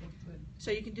 Or 20.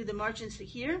 So you can do the margins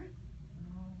here,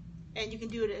 and you can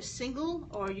do it as single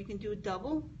or you can do it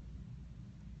double.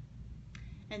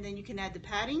 And then you can add the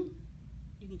padding.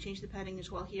 you can change the padding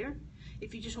as well here.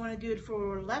 If you just want to do it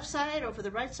for left side or for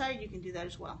the right side, you can do that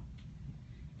as well.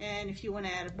 And if you want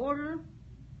to add a border,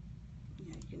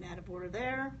 you can add a border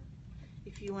there.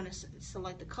 If you want to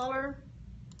select the color,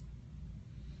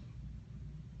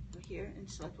 go here and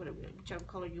select whichever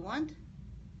color you want.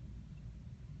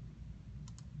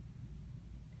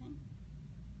 Okay.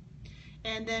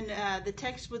 And then the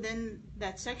text within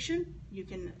that section, you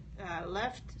can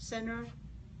left, center,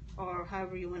 or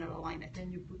however you want to align it.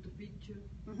 Then you put the picture.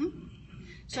 Mm-hmm.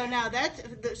 So now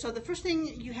so the first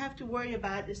thing you have to worry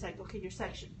about is like, okay, your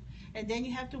section. And then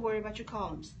you have to worry about your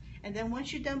columns. And then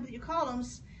once you're done with your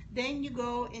columns, then you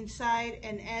go inside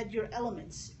and add your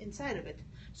elements inside of it.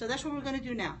 So that's what we're going to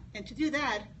do now. And to do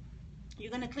that, you're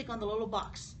going to click on the little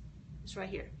box. It's right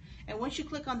here. And once you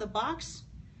click on the box,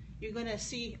 you're going to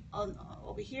see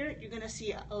over here, you're going to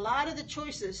see a lot of the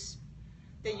choices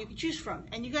that you can choose from.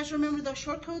 And you guys remember those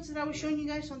shortcodes that I was showing you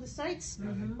guys on the sites?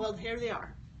 Mm-hmm. Well, here they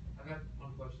are. I got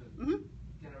one question.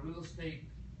 Mm-hmm. Can a real estate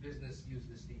business use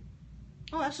this theme?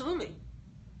 Oh, absolutely.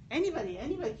 Anybody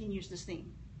can use this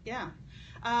theme. Yeah.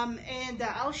 And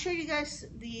I'll show you guys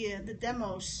the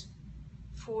demos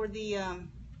for the,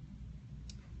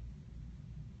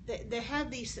 they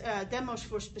have these demos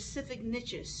for specific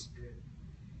niches.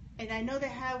 And I know they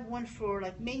have one for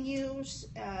like menus,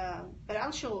 but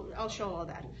I'll show all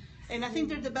that. And I think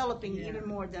they're developing even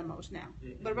more demos now.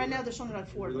 But right now there's only like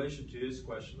 4 In of them. relation to his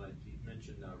question, like you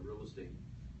mentioned real estate,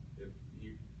 if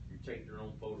you take your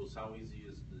own photos, how easy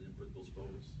is it to input those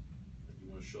photos? If you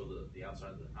want to show the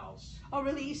outside of the house. Oh,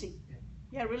 really easy.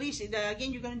 Yeah, really easy.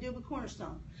 Again, you're going to do it with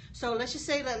Cornerstone. So let's just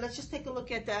say, let's just take a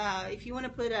look at if you want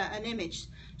to put an image.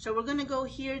 So we're going to go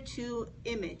here to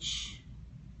image.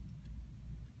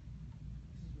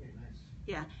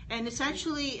 Yeah, and it's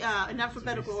actually in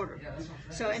alphabetical order.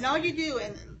 So, and all you do,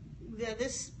 and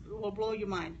this will blow your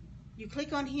mind. You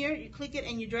click on here, you click it,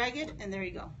 and you drag it, and there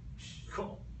you go.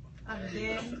 Cool. And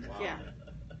then, Yeah.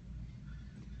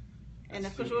 And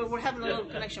of course, we're having a little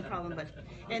connection problem, but,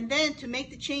 and then to make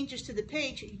the changes to the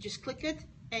page, you just click it,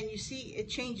 and you see it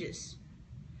changes.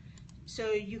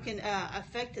 So you can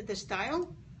affect the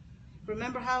style.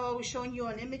 Remember how I was showing you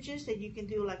on images that you can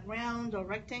do like round or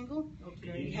rectangle?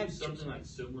 Can you use something like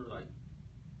similar, like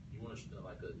you want to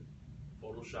like a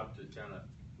Photoshop to kind of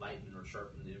lighten or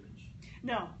sharpen the image?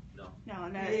 No, No.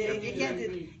 you can't do.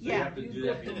 So you Yeah, have to do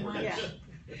that before. yeah.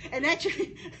 And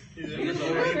actually, It's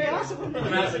very awesome.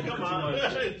 Come on.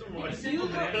 you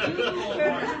first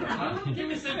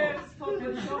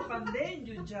Photoshop and then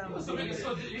you jump. So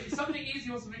something easy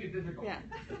wants to make it difficult. Yeah,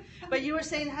 but you were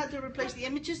saying how to replace the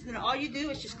images. Then all you do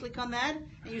is just click on that,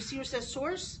 and you see where it says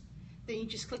source. Then you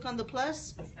just click on the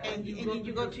plus, and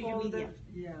you go to your media.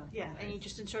 Yeah. And you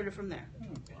just insert it from there.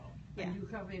 Yeah. And you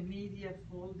have a media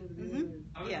folder there.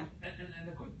 Mm-hmm. Yeah. And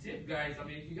a quick tip, guys. I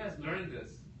mean, if you guys learn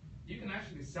this, you can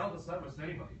actually sell the service to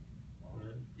anybody.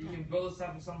 You can build a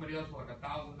site for somebody else for like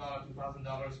 $1,000,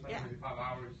 $2,000, spend maybe 5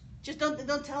 hours. Just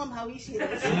don't tell them how easy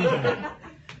it is.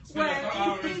 Spend 5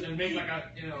 hours and make like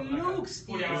a looks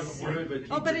 40 hours of work.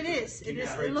 Oh, but it is. It is.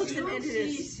 It looks and it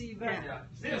is. easy, but Yeah. Yeah,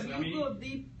 seriously, I when you mean, go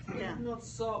deep, Yeah. it's not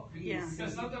so easy. Yeah.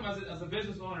 because sometimes as a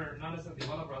business owner, not as a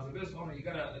developer, as a business owner, you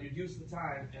gotta reduce the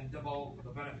time and double the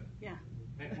benefit. Yeah.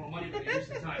 Make more money, but reduce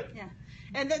the time. Yeah.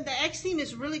 And then the X team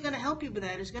is really going to help you with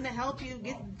that. It's going to help you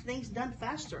get things done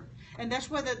faster. And that's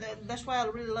why that's why I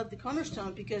really love the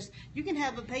Cornerstone, because you can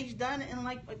have a page done in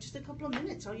like just a couple of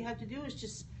minutes. All you have to do is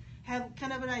just have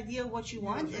kind of an idea of what you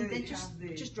want, and then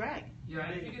just drag. Yeah,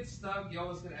 and if you get stuck, you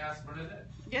always can ask Bernadette.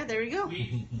 Yeah, there you go.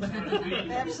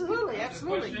 Absolutely,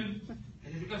 absolutely. And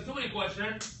if it becomes too many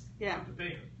questions, Yeah. you have to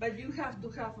pay her. But you have to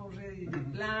have already the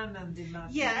plan and the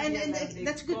material. Yeah, and the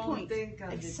that's a good point. content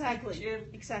and Exactly, the picture,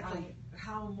 exactly. and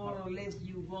how more or less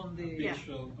you want the Yeah.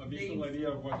 A visual idea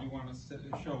of what you want to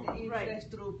show. Right.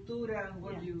 infrastructure and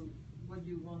what Yeah.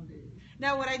 you want the.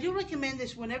 Now, what I do recommend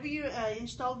is whenever you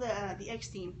install the X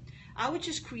team, I would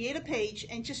just create a page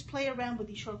and just play around with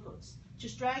these shortcodes.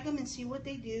 Just drag them and see what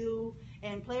they do,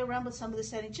 and play around with some of the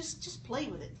settings. Just play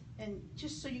with it, and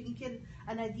just so you can get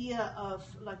an idea of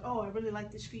like, oh, I really like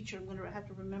this feature. I'm going to have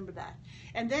to remember that.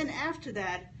 And then after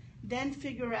that, then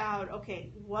figure out,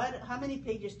 okay, how many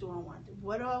pages do I want?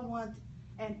 What do I want?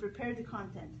 And prepare the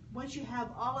content. Once you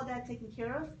have all of that taken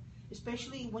care of,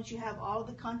 especially once you have all of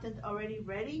the content already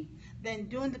ready, then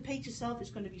doing the page itself is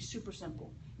going to be super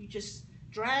simple. You just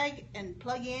drag and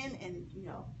plug in and,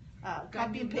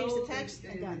 copy and paste the text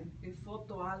and done. A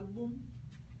photo album.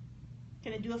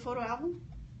 Can I do a photo album?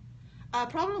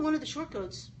 Probably one of the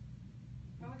shortcodes.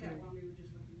 I like that one we were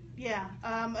just looking at. Yeah.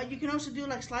 You can also do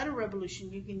like Slider Revolution.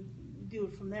 You can do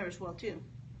it from there as well too.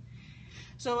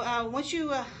 So once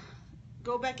you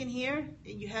go back in here,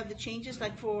 you have the changes.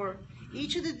 Like for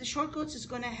each of the shortcodes is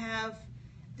going to have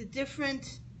the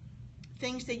different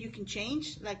things that you can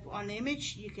change. Like on the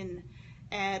image, you can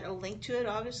add a link to it.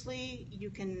 Obviously, you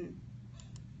can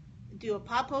do a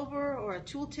popover or a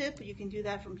tooltip. You can do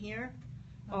that from here.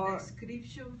 Or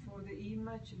description for the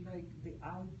image, like the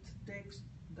alt text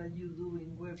that you do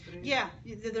in WordPress. Yeah,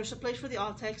 there's a place for the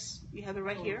alt text. You have it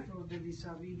right here. For the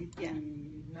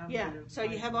disability number. Yeah, so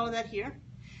you have all of that here.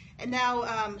 And now,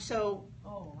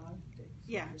 Oh, alt text.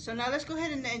 yeah, so now let's go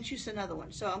ahead and choose another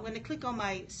one. So I'm going to click on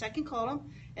my second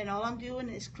column, and all I'm doing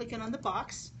is clicking on the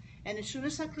box. And as soon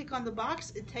as I click on the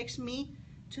box, it takes me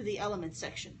to the element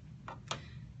section.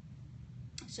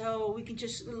 So we can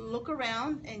just look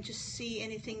around and just see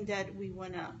anything that we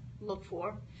want to look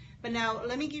for. But now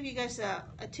let me give you guys a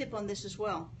tip on this as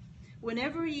well.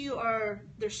 Whenever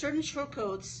there's certain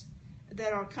shortcodes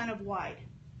that are kind of wide.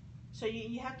 So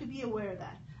you have to be aware of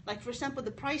that. Like for example,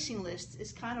 the pricing list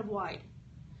is kind of wide.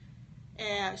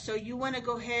 So you want to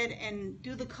go ahead and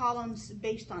do the columns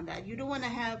based on that. You don't want to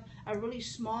have a really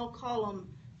small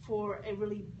column for a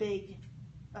really big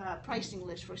pricing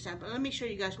list, for example. Let me show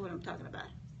you guys what I'm talking about.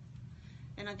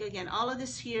 And again, all of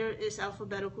this here is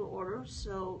alphabetical order,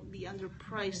 so be under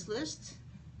price list,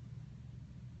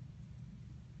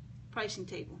 pricing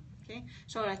table. Okay,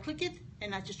 so I click it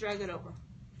and I just drag it over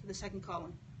to the second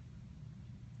column.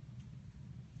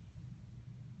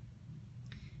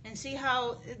 And see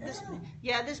how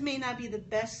this may not be the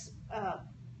best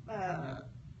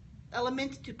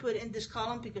element to put in this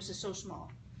column because it's so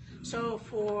small. So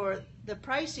for the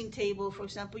pricing table, for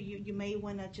example, you may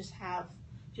want to just have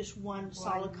just one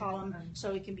solid column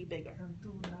so it can be bigger.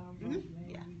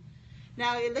 Yeah.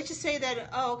 Now let's just say that,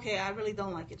 oh, okay, I really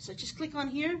don't like it. So just click on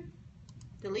here,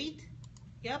 delete.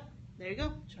 Yep, there you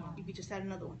go. You can just add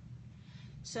another one.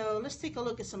 So let's take a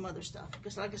look at some other stuff,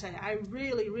 because like I said, I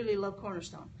really, really love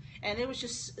Cornerstone. And it was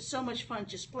just so much fun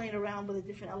just playing around with the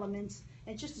different elements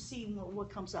and just to see what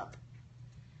comes up.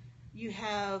 You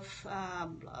have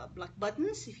like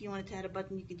buttons. If you wanted to add a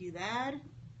button, you could do that.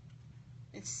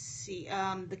 Let's see.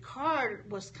 The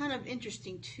card was kind of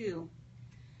interesting too.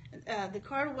 The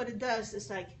card, what it does is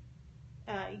like,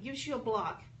 it gives you a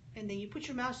block, and then you put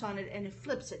your mouse on it and it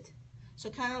flips it. So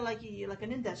kind of like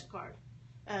an index card.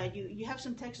 You have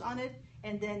some text on it,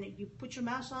 and then you put your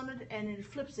mouse on it and it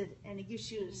flips it, and it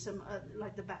gives you some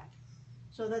like the back.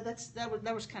 So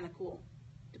that was kind of cool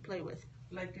to play with.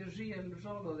 Like a real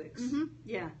Rolodex.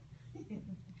 Yeah.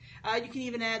 You can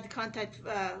even add the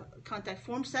contact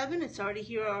form 7. It's already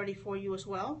here for you as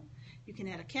well. You can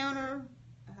add a counter.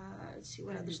 Let's see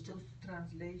what other stuff.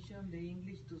 Translation, the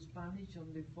English to Spanish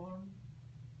on the form.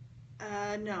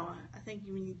 No, I think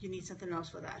you need something else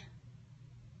for that.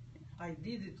 I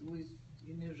did it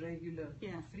in a regular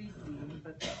free theme,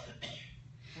 but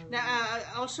now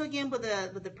also again with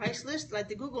the price list, like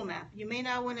the Google map, you may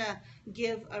not want to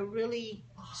give a really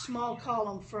small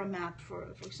column for a map,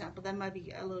 for example. That might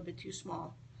be a little bit too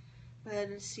small. But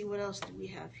let's see, what else do we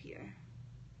have here?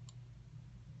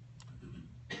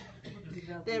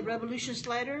 The revolution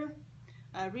slider,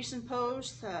 recent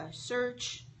post,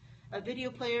 search, a video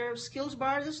player, skills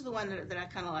bar. This is the one that I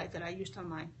kind of like, that I used on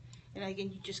mine. And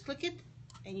again, you just click it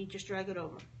and you just drag it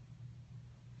over.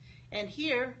 And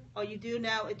here, all you do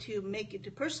now to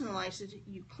personalize it,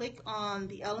 you click on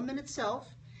the element itself.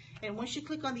 And once you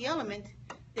click on the element,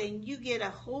 then you get a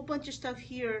whole bunch of stuff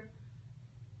here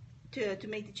to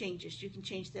make the changes. You can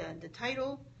change the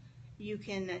title, you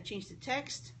can change the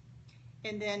text,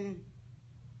 and then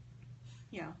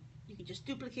you can just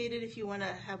duplicate it if you want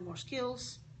to have more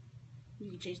skills. You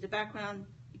can change the background.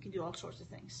 You can do all sorts of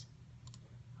things.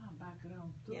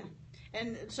 Background too. Yeah,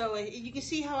 and so you can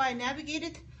see how I navigate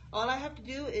it. All I have to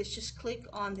do is just click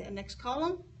on the next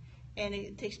column, and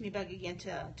it takes me back again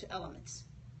to elements.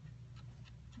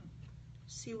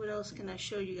 See what else can I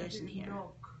show you guys in here?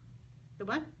 Lock. The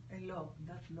what? A lock.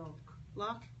 That lock.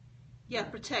 Lock? Yeah,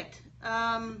 protect.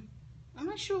 I'm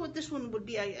not sure what this one would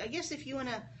be. I guess if you want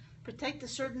to protect a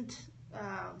certain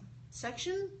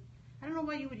section, I don't know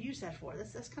why you would use that for.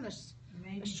 That's kind of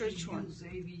maybe a strange one. Use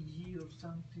AVG or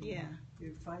something. Yeah. A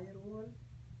firewall.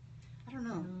 I don't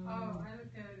know. Oh, I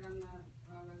looked at it on the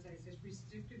website. It says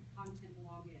restricted content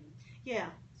login. Yeah.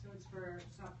 So it's for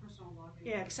personal login.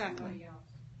 Yeah, exactly. Nobody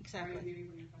else. Exactly. Right, maybe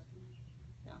from your customers.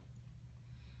 Yeah.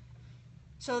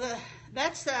 So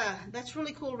that's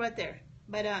really cool right there.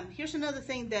 But here's another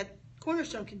thing that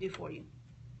Cornerstone can do for you.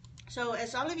 So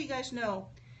as all of you guys know,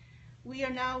 we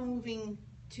are now moving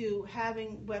to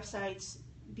having websites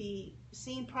be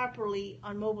seen properly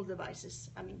on mobile devices.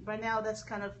 I mean, right now that's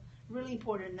kind of really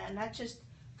important, and not just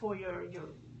for your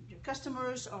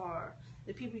customers or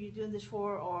the people you're doing this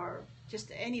for, or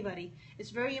just anybody. It's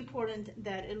very important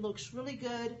that it looks really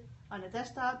good on a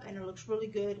desktop and it looks really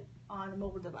good on a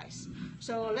mobile device.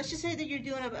 So let's just say that you're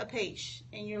doing a page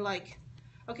and you're like,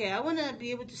 okay, I want to be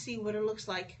able to see what it looks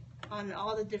like on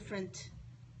all the different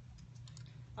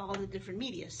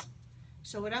medias.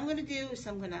 So what I'm going to do is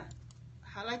I'm going to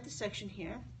highlight the section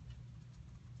here.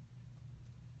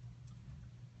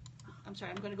 I'm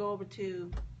sorry, I'm going to go over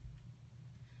to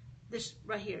this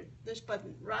right here, this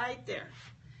button right there.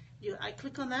 I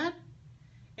click on that,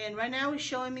 and right now it's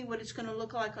showing me what it's going to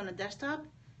look like on a desktop,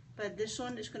 but this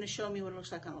one is going to show me what it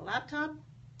looks like on a laptop,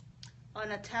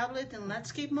 on a tablet in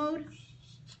landscape mode,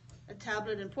 a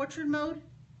tablet in portrait mode,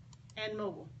 and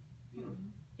mobile.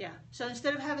 Yeah, so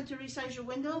instead of having to resize your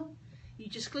window, you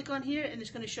just click on here and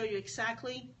it's going to show you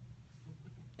exactly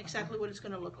what it's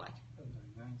going to look like.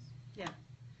 Yeah.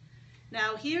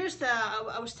 Now here's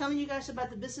I was telling you guys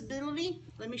about the visibility.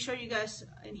 Let me show you guys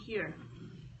in here.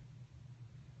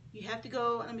 You have to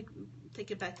go, let me take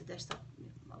it back to desktop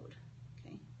mode.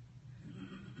 Okay.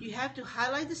 You have to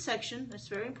highlight the section, that's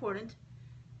very important.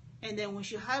 And then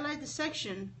once you highlight the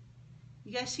section,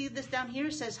 you guys see this down here?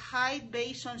 It says hide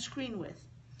based on screen width.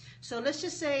 So let's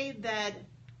just say that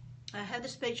I have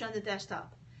this page on the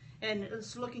desktop and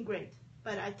it's looking great,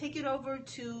 but I take it over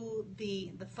to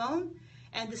the phone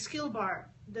and the skill bar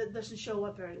that doesn't show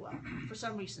up very well for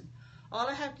some reason. All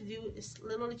I have to do is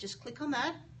literally just click on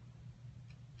that.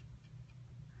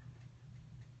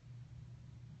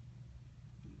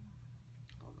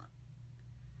 Hold on.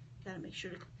 You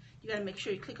gotta make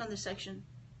sure you click on the section.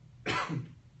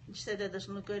 You said that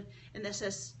doesn't look good, and that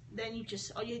says, then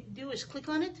all you do is click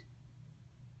on it,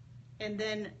 and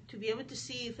then to be able to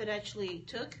see if it actually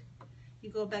took, you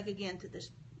go back again to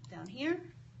this down here.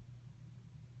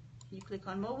 You click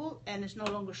on mobile, and it's no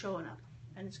longer showing up,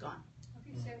 and it's gone.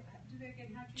 Okay, so do that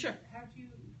again. How do you, Sure. How do you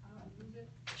lose it?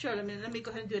 Sure, let me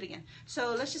go ahead and do it again.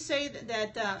 So let's just say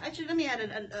that actually, let me add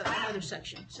another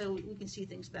section so we can see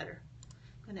things better.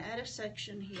 I'm going to add a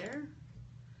section here.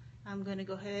 I'm going to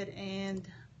go ahead and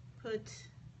put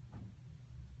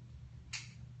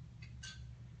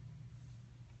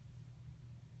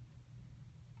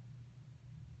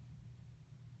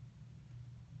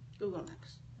Google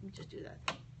Maps. Let me just do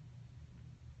that.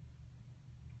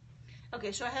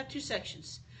 Okay, so I have two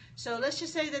sections. So let's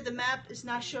just say that the map is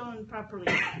not shown properly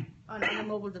on a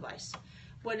mobile device.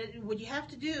 What you have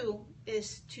to do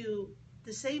is to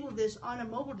disable this on a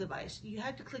mobile device, you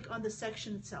have to click on the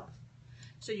section itself.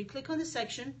 So you click on the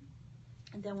section,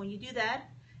 and then when you do that,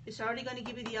 it's already going to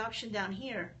give you the option down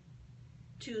here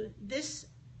to this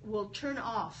will turn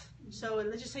off. So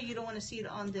let's just say you don't want to see it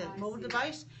on the mobile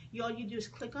device. All you do is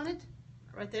click on it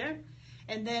right there,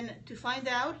 and then to find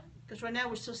out, because right now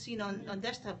we're still seeing on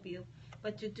desktop view,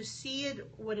 but to see it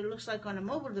what it looks like on a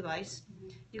mobile device,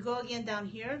 you go again down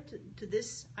here to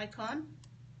this icon,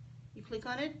 you click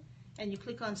on it, and you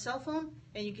click on cell phone,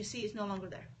 and you can see it's no longer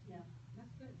there. Yeah,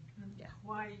 that's good. Yeah.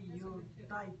 Why your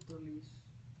title is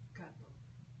cut off?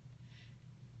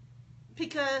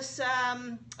 Because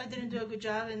I didn't do a good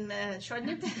job in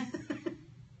shortening it.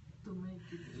 To make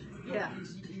it Yeah.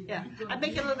 Yeah, I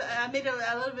made it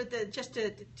a little bit just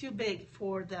too big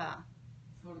for the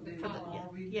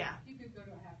yeah. You could go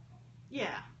to a half color.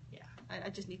 Yeah. I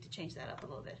just need to change that up a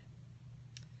little bit.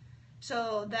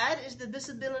 So that is the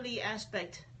visibility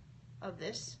aspect of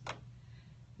this.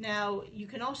 Now you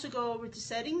can also go over to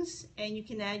settings and you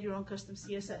can add your own custom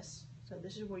CSS. So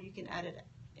this is where you can add it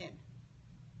in.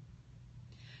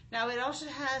 Now it also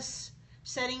has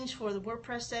settings for the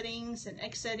WordPress settings and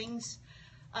X settings.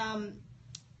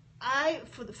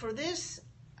 For this,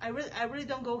 I really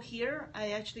don't go here.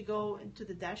 I actually go into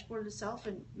the dashboard itself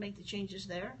and make the changes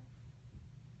there.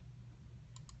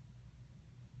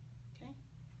 Okay.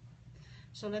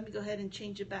 So let me go ahead and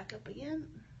change it back up again.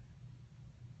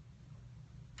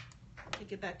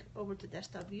 Take it back over to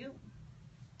desktop view.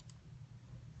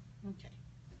 Okay.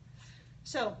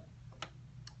 So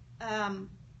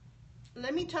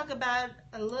let me talk about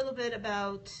a little bit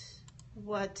about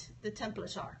what the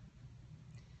templates are.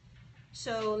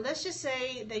 So let's just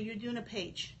say that you're doing a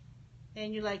page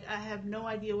and you're like, I have no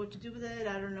idea what to do with it.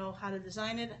 I don't know how to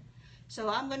design it. So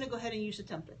I'm going to go ahead and use a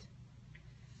template.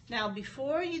 Now,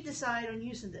 before you decide on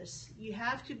using this, you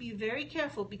have to be very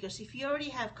careful, because if you already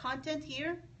have content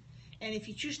here, and if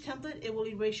you choose template, it will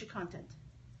erase your content.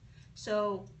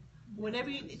 So whenever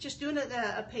you just doing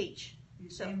a page.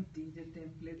 It's So empty, the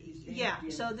template is empty. yeah,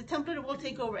 so the template will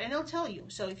take over and it'll tell you.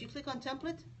 So if you click on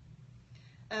template,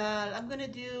 I'm going to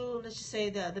do, let's just say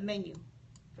the menu,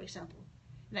 for example.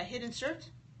 And I hit insert.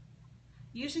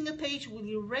 Using a page will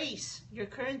erase your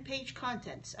current page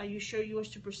contents. Are you sure you wish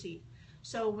to proceed?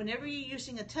 So whenever you're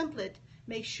using a template,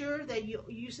 make sure that you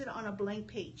use it on a blank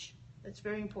page. That's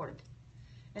very important.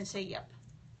 And say yep.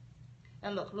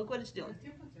 And look what it's doing. The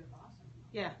templates are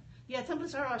awesome. Yeah,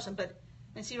 templates are awesome,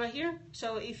 and see right here?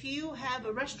 So if you have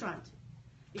a restaurant,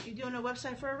 if you're doing a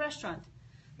website for a restaurant,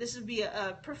 this would be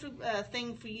a perfect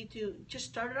thing for you to just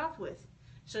start it off with.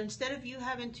 So instead of you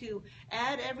having to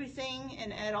add everything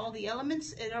and add all the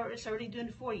elements, it's already doing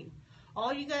it for you.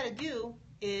 All you got to do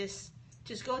is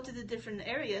just go to the different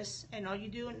areas, and all you're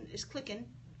doing is clicking.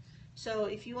 So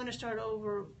if you want to start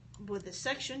over with a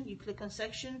section, you click on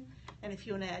section, and if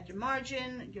you want to add your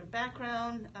margin, your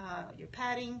background, your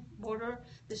padding, border,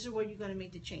 this is where you're going to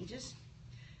make the changes.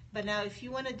 But now if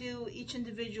you want to do each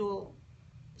individual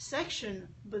section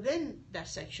within that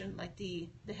section, like the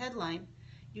headline,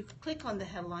 you click on the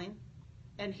headline,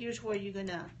 and here's where you're going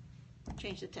to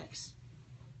change the text.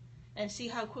 And see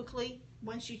how quickly,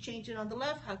 once you change it on the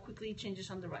left, how quickly it changes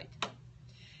on the right.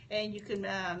 And you can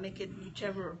make it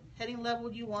whichever heading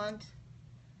level you want.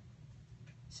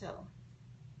 So,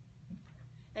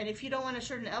 and if you don't want a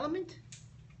certain element,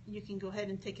 you can go ahead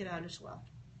and take it out as well.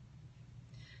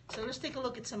 So let's take a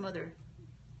look at some other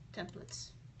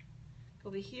templates.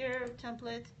 Over here,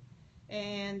 template,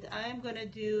 and I'm going to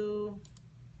do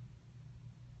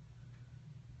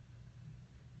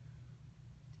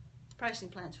pricing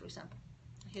plans, for example.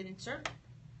 I hit insert,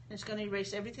 and it's going to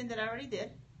erase everything that I already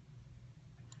did.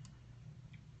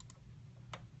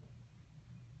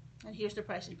 And here's the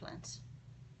pricing plans.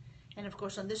 And of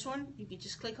course on this one, you can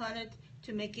just click on it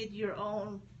to make it your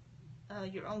own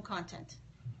content.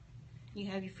 You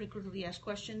have your frequently asked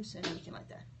questions and everything like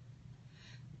that.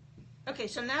 Okay,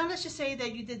 so now let's just say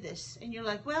that you did this, and you're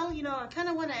like, well, you know, I kind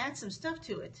of want to add some stuff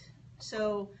to it.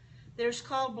 So there's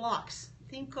called blocks,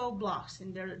 theme code blocks,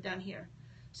 and they're down here.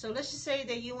 So let's just say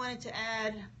that you wanted to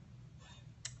add,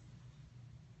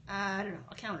 I don't know,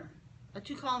 a counter, a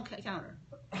 2-column counter.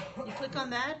 You click on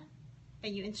that,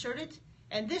 and you insert it.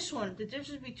 And this one, the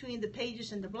difference between the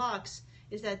pages and the blocks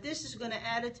is that this is going to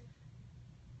add it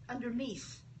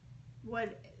underneath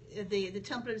what the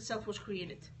template itself was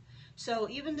created. So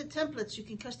even the templates you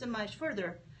can customize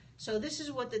further. So this is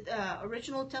what the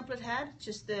original template had,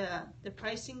 just the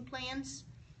pricing plans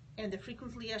and the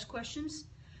frequently asked questions.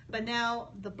 But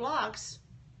now the blocks,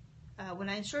 when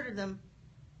I inserted them,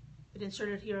 it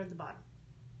inserted here on the bottom.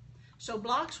 So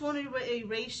blocks won't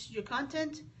erase your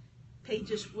content,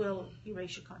 pages will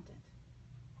erase your content.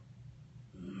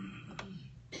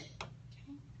 Okay.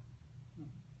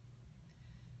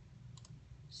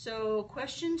 So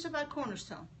questions about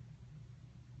Cornerstone.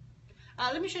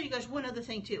 Let me show you guys one other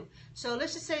thing too. So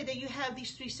let's just say that you have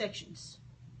these 3 sections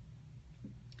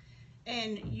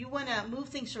and you want to move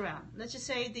things around. Let's just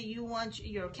say that you want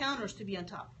your counters to be on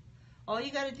top. All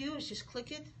you got to do is just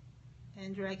click it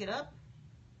and drag it up,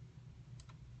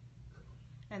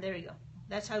 and there you go.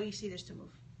 That's how easy it is to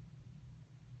move.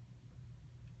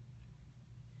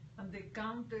 And the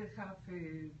counter have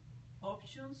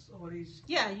options, or is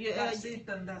that's it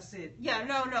and that's it? Yeah,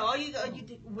 no. All you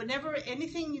whenever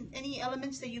any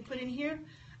elements that you put in here,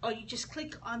 or you just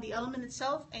click on the element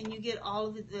itself, and you get all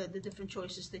of the different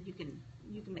choices that you can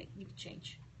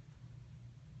change.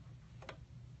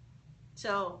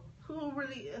 So who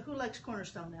likes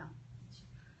Cornerstone now?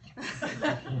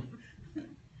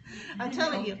 I'm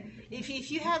telling you,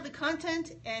 if you have the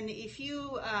content, and if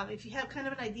you have kind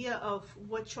of an idea of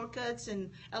what shortcuts and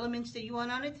elements that you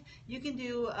want on it, you can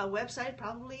do a website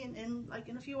probably in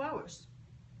a few hours.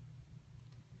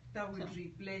 That will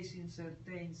replace in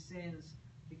certain sense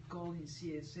the code in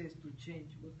CSS to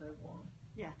change what I want.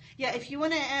 Yeah. If you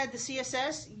want to add the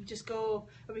CSS, you just go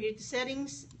over here to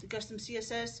settings, to custom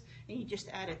CSS, and you just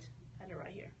add it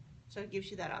right here. So it gives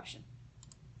you that option.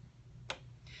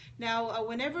 Now,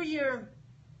 whenever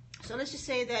so let's just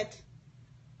say that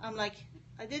I'm like,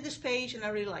 I did this page and I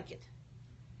really like it.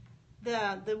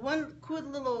 The one cool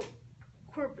little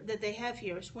quirk that they have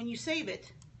here is when you save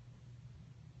it,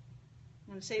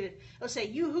 I'm going to save it, it'll say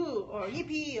yoo-hoo or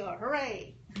yippee or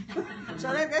hooray.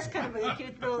 So that's kind of a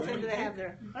cute little thing that I have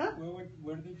there. Huh?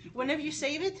 Where did you Whenever you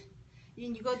save it,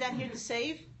 and you go down here to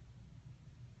save,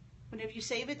 whenever you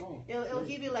save it, it'll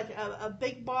give you like a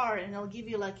big bar, and it'll give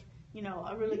you like, you know,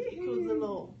 a really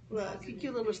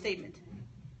cute little statement.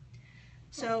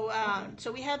 So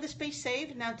so we have this page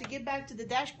saved. Now to get back to the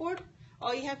dashboard,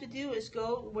 all you have to do is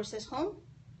go where it says home.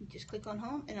 You just click on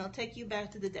home, and it'll take you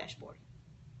back to the dashboard.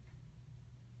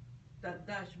 That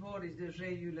dashboard is the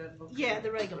regular. Okay. Yeah,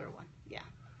 the regular one. Yeah,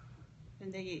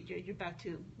 and then you're back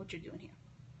to what you're doing here.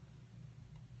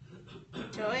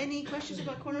 So any questions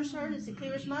about Cornerstone? Is it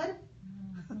clear as mud?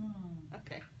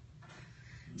 Okay.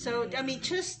 So, I mean,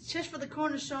 just for the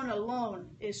Cornerstone alone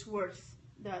is worth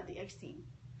the X team.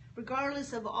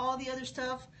 Regardless of all the other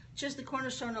stuff, just the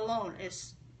Cornerstone alone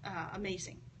is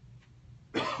amazing.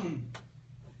 Yep.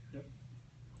 Okay.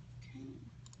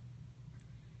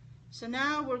 So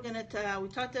now we're gonna, we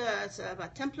talked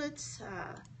about templates.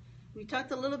 We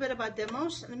talked a little bit about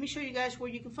demos. Let me show you guys where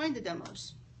you can find the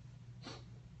demos.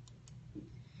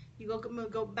 You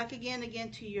go back again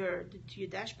to your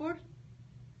dashboard.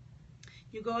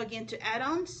 You go again to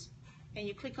add-ons, and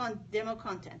you click on demo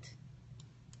content.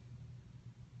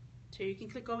 So you can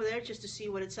click over there just to see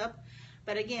what it's up.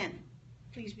 But again,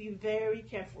 please be very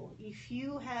careful. If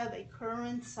you have a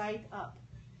current site up,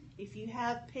 if you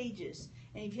have pages,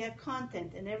 and if you have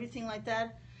content and everything like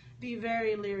that, be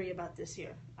very leery about this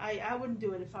here. I wouldn't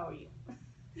do it if I were you.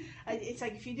 It's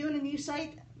like if you're doing a new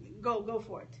site, go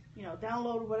for it. You know,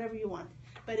 download whatever you want.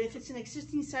 But if it's an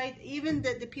existing site, even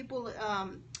the people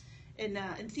in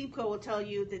ThemeCo will tell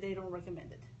you that they don't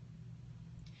recommend it.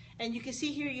 And you can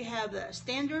see here you have the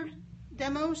standard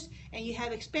demos and you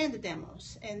have expanded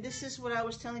demos. And this is what I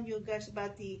was telling you guys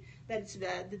about the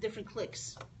different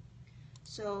clicks.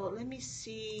 So let me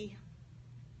see.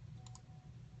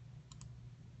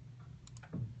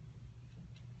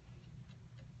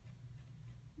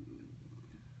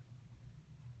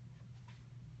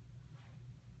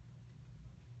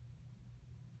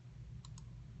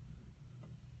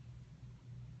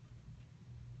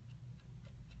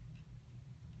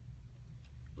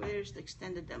 Where's the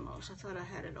extended demos? I thought I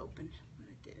had it open, but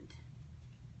I didn't.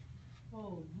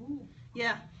 Oh, woo.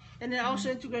 Yeah, and it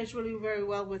also integrates really very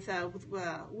well with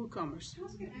WooCommerce. I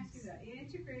was going to ask you that. It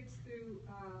integrates through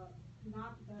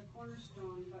not the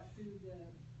Cornerstone, but through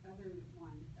the other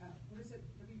one. What is it?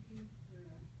 WP?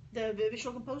 The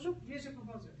Visual Composer? Visual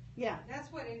Composer. Yeah.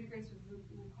 That's what integrates with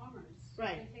WooCommerce.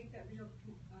 Right. They take that Visual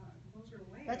Composer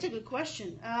away. That's a good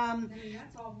question. I mean,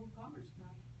 that's all WooCommerce now.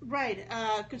 Right.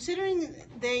 Considering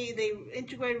they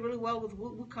integrate really well with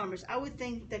WooCommerce, I would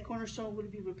think that Cornerstone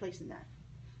would be replacing that.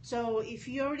 So if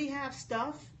you already have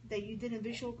stuff that you did in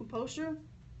Visual Composer,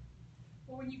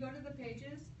 Well, when you go to the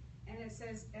pages and it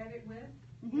says edit with,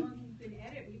 Mhm. you can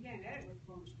edit. You can't edit with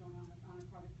Cornerstone on a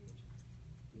product page.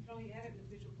 You can only edit with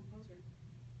Visual Composer.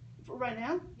 for right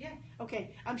now, Yeah.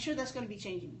 okay, I'm sure that's going to be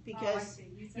changing Oh, I because see.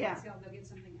 You said yeah. they'll get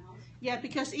something else. Yeah,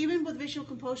 because even with Visual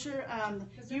Composer,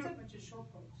 Because you, there's a bunch of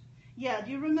shortcodes. yeah,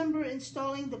 do you remember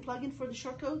installing the plugin for the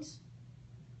shortcodes?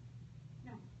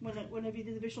 No. Whenever you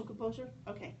did the Visual Composer?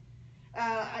 Okay.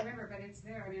 I remember, but it's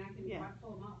there. I mean, I can Yeah.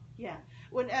 pull them up. Yeah.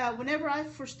 Whenever I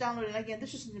first downloaded, again,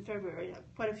 this was in February,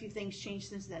 quite a few things changed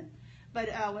since then. But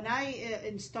when I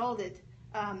installed it,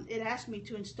 it asked me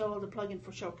to install the plugin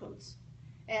for shortcodes.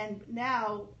 And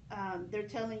now they're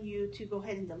telling you to go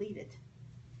ahead and delete it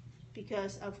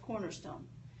because of Cornerstone.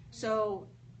 So,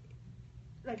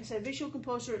 like I said, Visual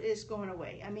Composer is going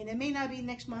away. I mean, it may not be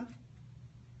next month,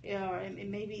 or it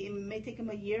may take them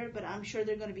a year, but I'm sure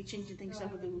they're going to be changing things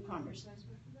up with the WooCommerce.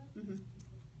 Mm-hmm.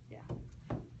 Yeah.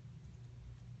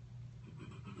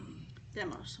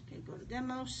 Demos. Okay, go to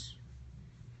demos.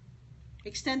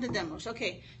 Extended demos.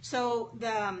 Okay, so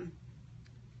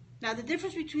now the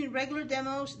difference between regular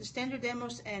demos, the standard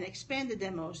demos, and expanded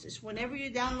demos is whenever you're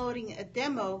downloading a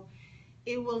demo,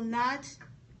 it will not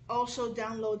also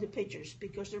download the pictures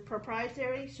because they're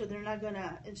proprietary, so they're not going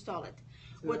to install it.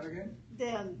 Say that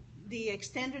again? The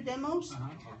extended demos,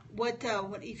 what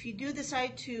if you do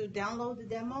decide to download the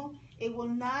demo, it will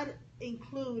not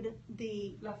include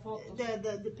the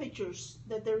pictures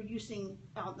that they're using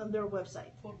on their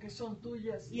website. Porque son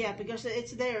tuyas. Yeah, because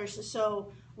it's theirs.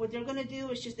 So what they're gonna do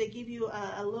is just they give you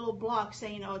a little block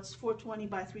saying, oh, it's 420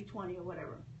 by 320 or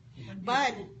whatever.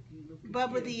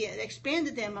 But with the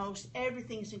expanded demos,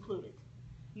 everything's included.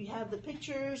 You have the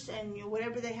pictures and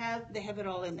whatever they have it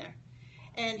all in there.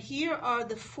 And here are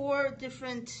the 4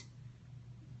 different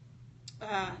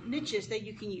niches that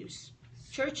you can use: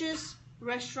 churches,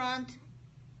 restaurant,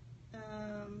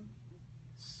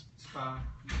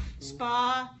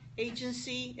 spa,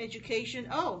 agency, education.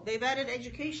 Oh, they've added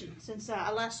education since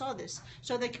I last saw this.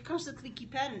 So they can constantly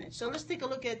keep adding it. So let's take a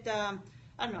look at, I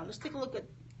don't know, let's take a look at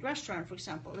restaurant, for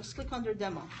example. Let's click on their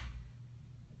demo.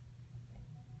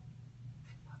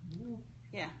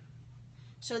 Yeah.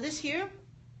 So this here,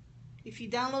 if you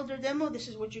download their demo, this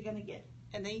is what you're going to get.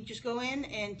 And then you just go in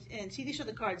and see, these are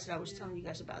the cards that I was telling you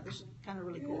guys about. This is kind of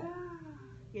really cool.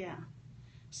 Yeah.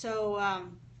 So,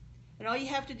 and all you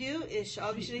have to do is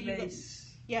obviously you're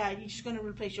just going to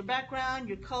replace your background,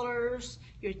 your colors,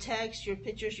 your text, your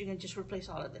pictures. You can just replace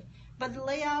all of it. But the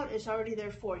layout is already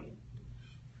there for you.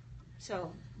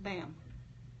 So, bam.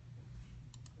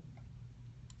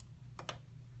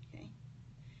 Okay.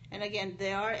 And again,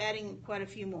 they are adding quite a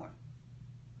few more.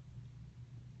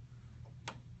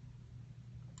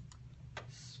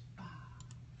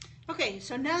 Okay,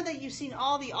 so now that you've seen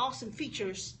all the awesome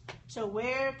features, so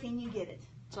where can you get it?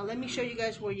 So let me show you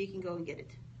guys where you can go and get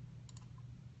it.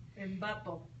 En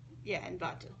Bato. Yeah, in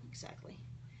Batu, exactly.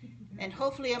 And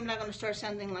hopefully I'm not going to start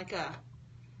sounding like an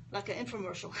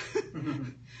infomercial.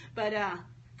 But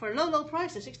for a low, low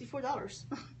price of $64.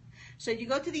 So you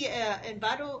go to the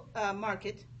Envato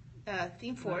Market,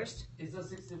 Theme Forest. Is that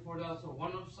 $64 for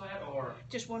one website or?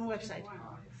 Just one website.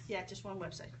 Wow. Yeah, just one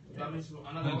website. That means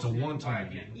another It's a website one-time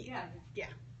again. Yeah. Yeah.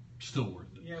 Still worth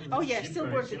it. Yeah, Oh yeah, still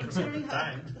worth it considering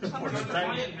how For much. the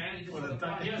time. For the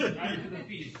time. Yes, I do the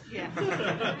fees. Yeah.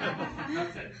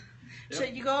 That's it. So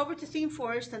you go over to Theme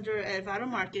Forest under Envato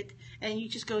Market, and you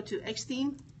just go to X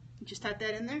Theme. You just type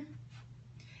that in there,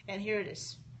 and here it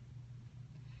is.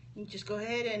 You just go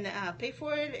ahead and pay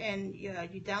for it, and you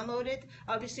download it.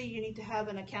 Obviously, you need to have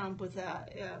an account with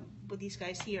these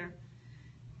guys here.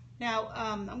 Now,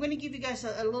 I'm going to give you guys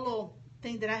a little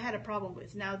thing that I had a problem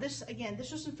with. Now, this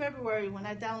was in February when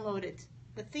I downloaded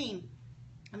the theme.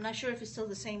 I'm not sure if it's still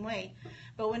the same way,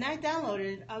 but when I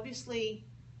downloaded it, obviously,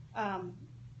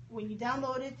 when you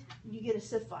download it, you get a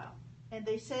zip file, and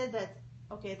they said that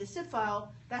okay, the zip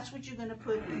file, that's what you're going to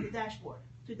put in the dashboard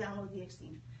to download the X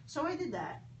theme. So I did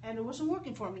that, and it wasn't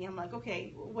working for me. I'm like,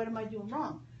 okay, what am I doing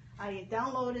wrong? I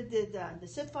downloaded the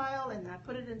zip file, and I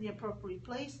put it in the appropriate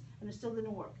place, and it still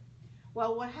didn't work.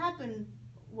 Well, what happened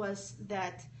was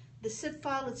that the zip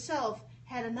file itself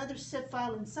had another zip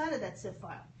file inside of that zip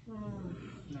file.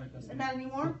 No, it doesn't. Not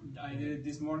anymore? I did it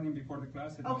this morning before the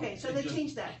class. Okay, so they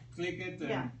changed that. Click it and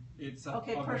Yeah. it's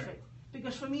Okay, over. perfect.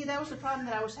 Because for me, that was the problem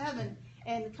that I was having.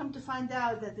 And come to find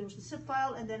out that there was the zip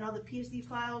file and then all the PSD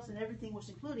files and everything was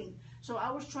including. So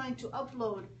I was trying to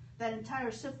upload that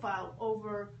entire zip file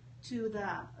over to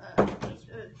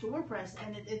to WordPress,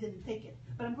 and it didn't take it.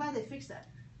 But I'm glad they fixed that.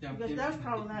 Yeah, Because that was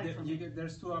problematic for me.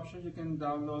 there's two options. You can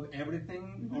download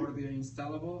everything or the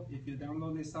installable. If you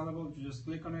download the installable, you just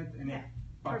click on it and Yeah, it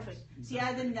pops. perfect. See,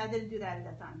 I didn't do that at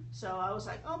that time. So I was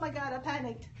like, oh my God, I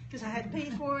panicked because I had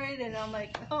paid for it, and I'm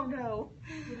like, oh no.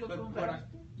 But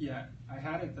I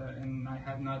had it and I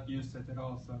had not used it at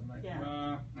all. So I'm like, Yeah.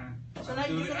 nah. So now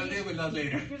you're I'll gonna deal with that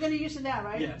later. You're gonna use it now,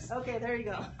 right? Yes. Okay, there you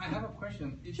go. I have a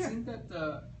question. It Sure. seems that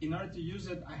in order to use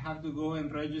it, I have to go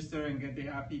and register and get the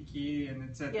API key and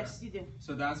etc. Yes, you do.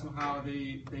 So that's how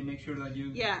they make sure that you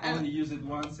Yeah, and- only use it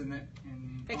once and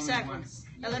Exactly. only once.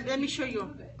 Now, let me show you.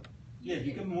 Yeah,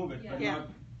 you can move it, but Yeah. not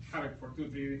have it for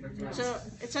 2-3 different times. So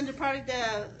it's under product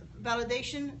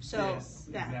validation. So Yes,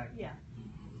 that, exactly. yeah.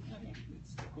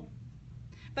 It's cool.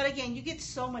 But again, you get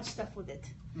so much stuff with it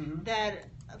Mhm. that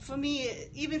for me,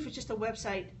 even for just a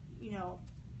website,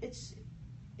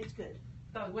 it's good.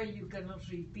 That way you cannot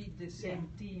repeat the same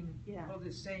theme Yeah. or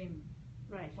the same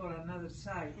Right. for another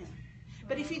site. Yeah.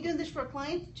 But if you're doing this for a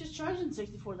client, just charge them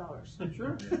 $64.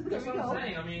 Sure. That's what I'm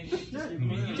saying. I mean, you Just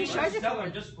just charge it tell for them,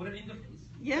 it. just put it in the.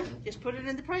 Yeah, just put it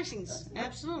in the pricings.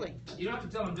 Absolutely. You don't have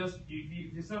to tell them just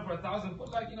if you sell for 1,000, put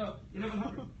like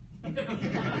 1,100.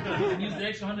 And use the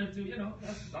extra 100 to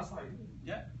that's how you do it.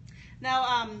 Yeah. Now,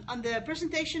 on the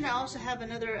presentation, I also have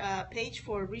another page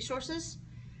for resources.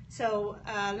 So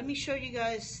let me show you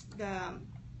guys the.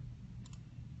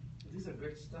 These are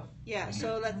great stuff. Yeah,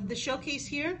 so like the showcase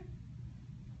here,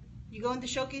 you go in the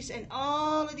showcase, and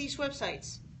all of these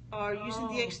websites are using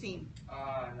the X theme.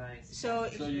 Ah, nice. So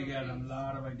You get a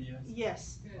lot of ideas.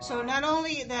 yes, so not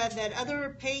only that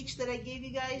other page that I gave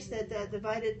you guys that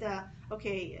divided,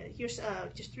 here's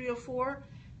just 3 or 4.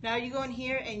 Now you go in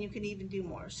here and you can even do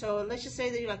more. So let's just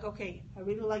say that you're like, okay, I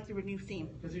really like the Renew theme.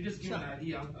 Because you just give an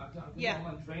idea. I'm Yeah.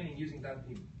 on training using that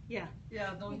theme. Yeah,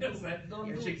 Yeah, don't Yes, right? don't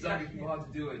You do show exactly people how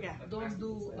to do it. Yeah. don't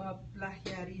do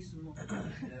plagiarismo.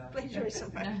 Yeah.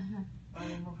 plagiarism. I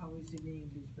don't know how it's in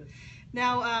English, but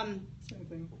Now, Same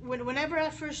thing. whenever I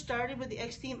first started with the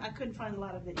X theme, I couldn't find a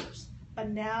lot of videos. But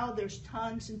now there's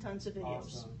tons and tons of videos.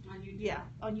 Awesome. On YouTube. Yeah,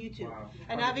 on YouTube. Wow.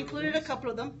 And I've included a couple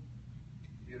of them.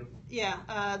 Beautiful.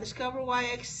 Yeah, Discover why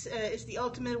X is the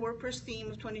ultimate WordPress theme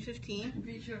of 2015.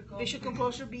 Visual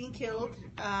Composer being killed.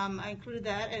 I included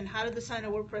that, and how to design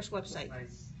a WordPress website.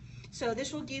 Nice. So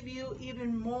this will give you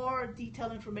even more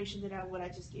detailed information than what I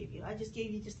just gave you. I just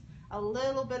gave you just a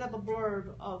little bit of a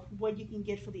blurb of what you can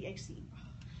get for the X theme.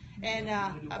 And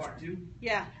You do part 2?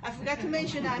 yeah, I forgot to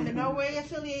mention I'm in no way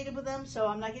affiliated with them, so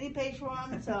I'm not getting paid for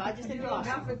them. So I just you did it don't off.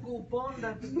 have a coupon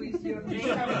that with your You name.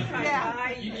 should have a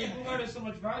Yeah. You provided so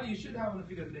much value, you should have an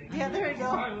affiliate link. Yeah, there you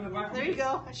go. Buy with a buy. There you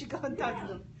go. I should go and talk to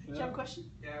them. you have a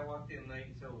question? Yeah, I walked in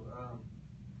late, so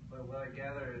but what I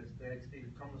gather is that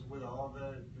it comes with all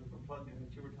the different plugins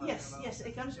that you were talking Yes, about. yes,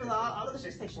 it comes with all of the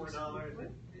stations. $64,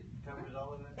 it covers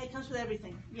all of that. It comes with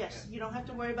everything. Yes, you don't have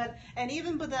to worry about. And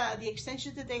even with the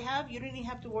extensions that they have, you don't even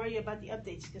have to worry about the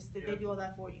updates because they do all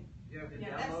that for you. You have to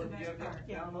Yeah, that's the download, you have best to part.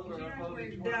 Yeah. download or You don't have to upload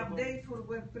wait each the one of them. update for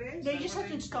WordPress. No, you just have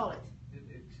to install it.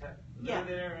 Yeah.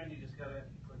 They're there and you just gotta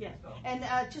click Yeah, install. and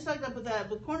just like that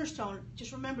with Cornerstone,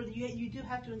 just remember that you do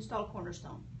have to install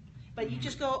Cornerstone, but you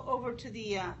just go over to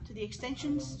the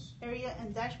extensions area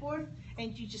and dashboard,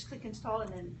 and you just click install,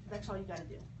 and then that's all you got to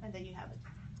do, and then you have it.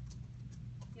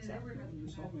 Yeah, they were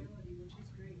compatibility, which is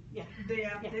great, Yeah. They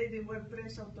update the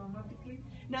WordPress automatically.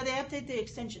 No, they update the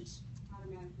extensions.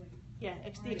 automatically. Yeah, the You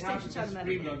have to extensions just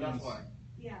automatically. reload That's them. why.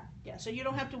 Yeah. Yeah, so you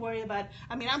don't have to worry about.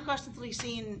 I mean, I'm constantly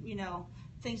seeing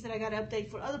things that I got to update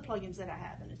for other plugins that I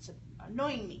have, and it's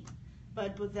annoying me.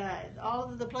 But with all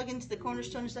of the plugins, the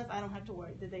Cornerstone and stuff, I don't have to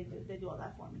worry. They do all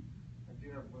that for me. I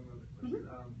do have one other question.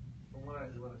 From what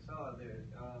I saw out there,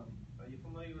 are you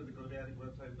familiar with the GoDaddy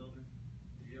website builder?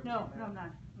 Have you ever No, seen no, that? I'm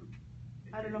not.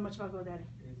 I don't know much about GoDaddy.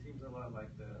 It seems a lot like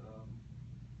the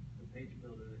page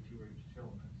builder that you were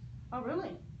showing us. Oh,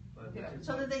 really? But Yeah. it's-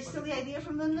 So did they steal the idea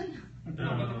from them then?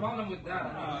 No, but the problem with that,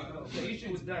 the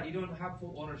issue with that, you don't have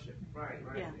full ownership. Right,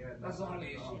 Yeah. That's the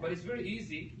only issue. But it's very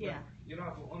easy. Yeah. You don't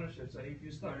have full ownership, so if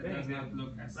you start It paying does not them,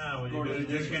 look as No, gorgeous.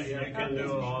 you can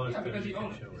do all this. yeah, because you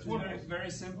own it. It's one It's way. very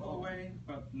simple way,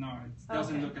 but no, it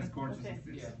doesn't Okay. look as gorgeous Okay. as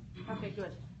this. Yeah. Okay,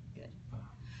 good, good.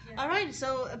 All right,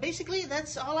 so basically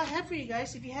that's all I have for you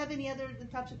guys. If you have any other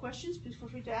types of questions, please feel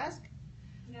free to ask.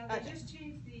 Now, they just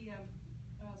changed the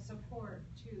support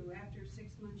too. After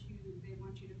 6 months, they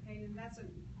want you to pay, and that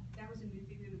was a new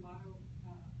thing that Novato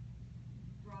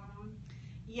brought on.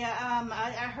 Yeah,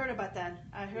 I heard about that.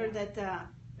 I heard that.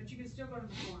 But you can still go to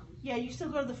the forums. Yeah, you still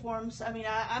go to the forums. I mean,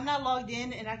 I'm not logged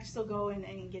in, and I can still go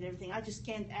and get everything. I just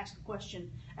can't ask a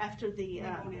question after the. They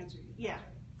won't answer you. Yeah,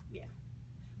 yeah.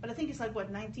 But I think it's like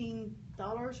what, $19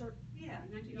 or Yeah,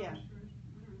 $19 Yeah.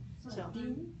 for. so.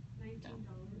 $19.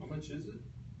 How much is it?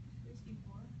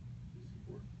 64.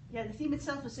 Yeah, the theme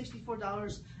itself is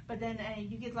 $64, but then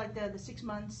you get like the 6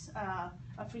 months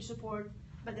of free support.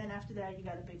 But then after that, you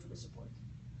got to pay for the support.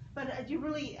 But you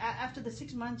really, after the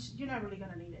 6 months, you're not really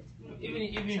gonna need it. Even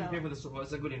if you pay for the support,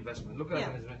 it's a good investment. Look at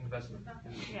it as an investment.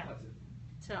 Yeah. That's it.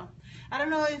 So, I don't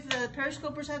know if the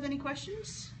Periscopers have any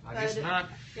questions. I guess not.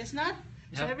 Guess not.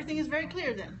 So Yep. everything is very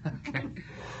clear then. Okay.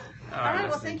 All right.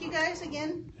 Well, thank you guys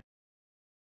again.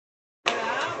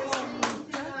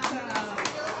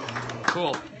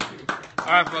 Cool.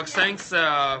 All right, folks.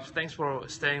 Thanks for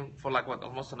staying for like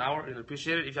almost an hour. Really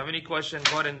appreciate it. If you have any question,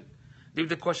 go ahead and leave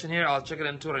the question here. I'll check it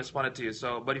into and respond it to you.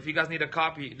 So, but if you guys need a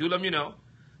copy, do let me know.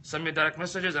 Send me direct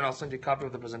messages, and I'll send you a copy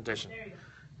of the presentation. There you go.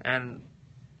 And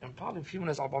in probably a few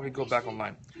minutes, I'll probably go back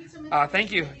online. Tweet some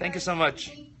Thank you. information Thank you so guys much.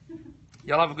 think.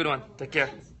 Y'all have a good one. Take care.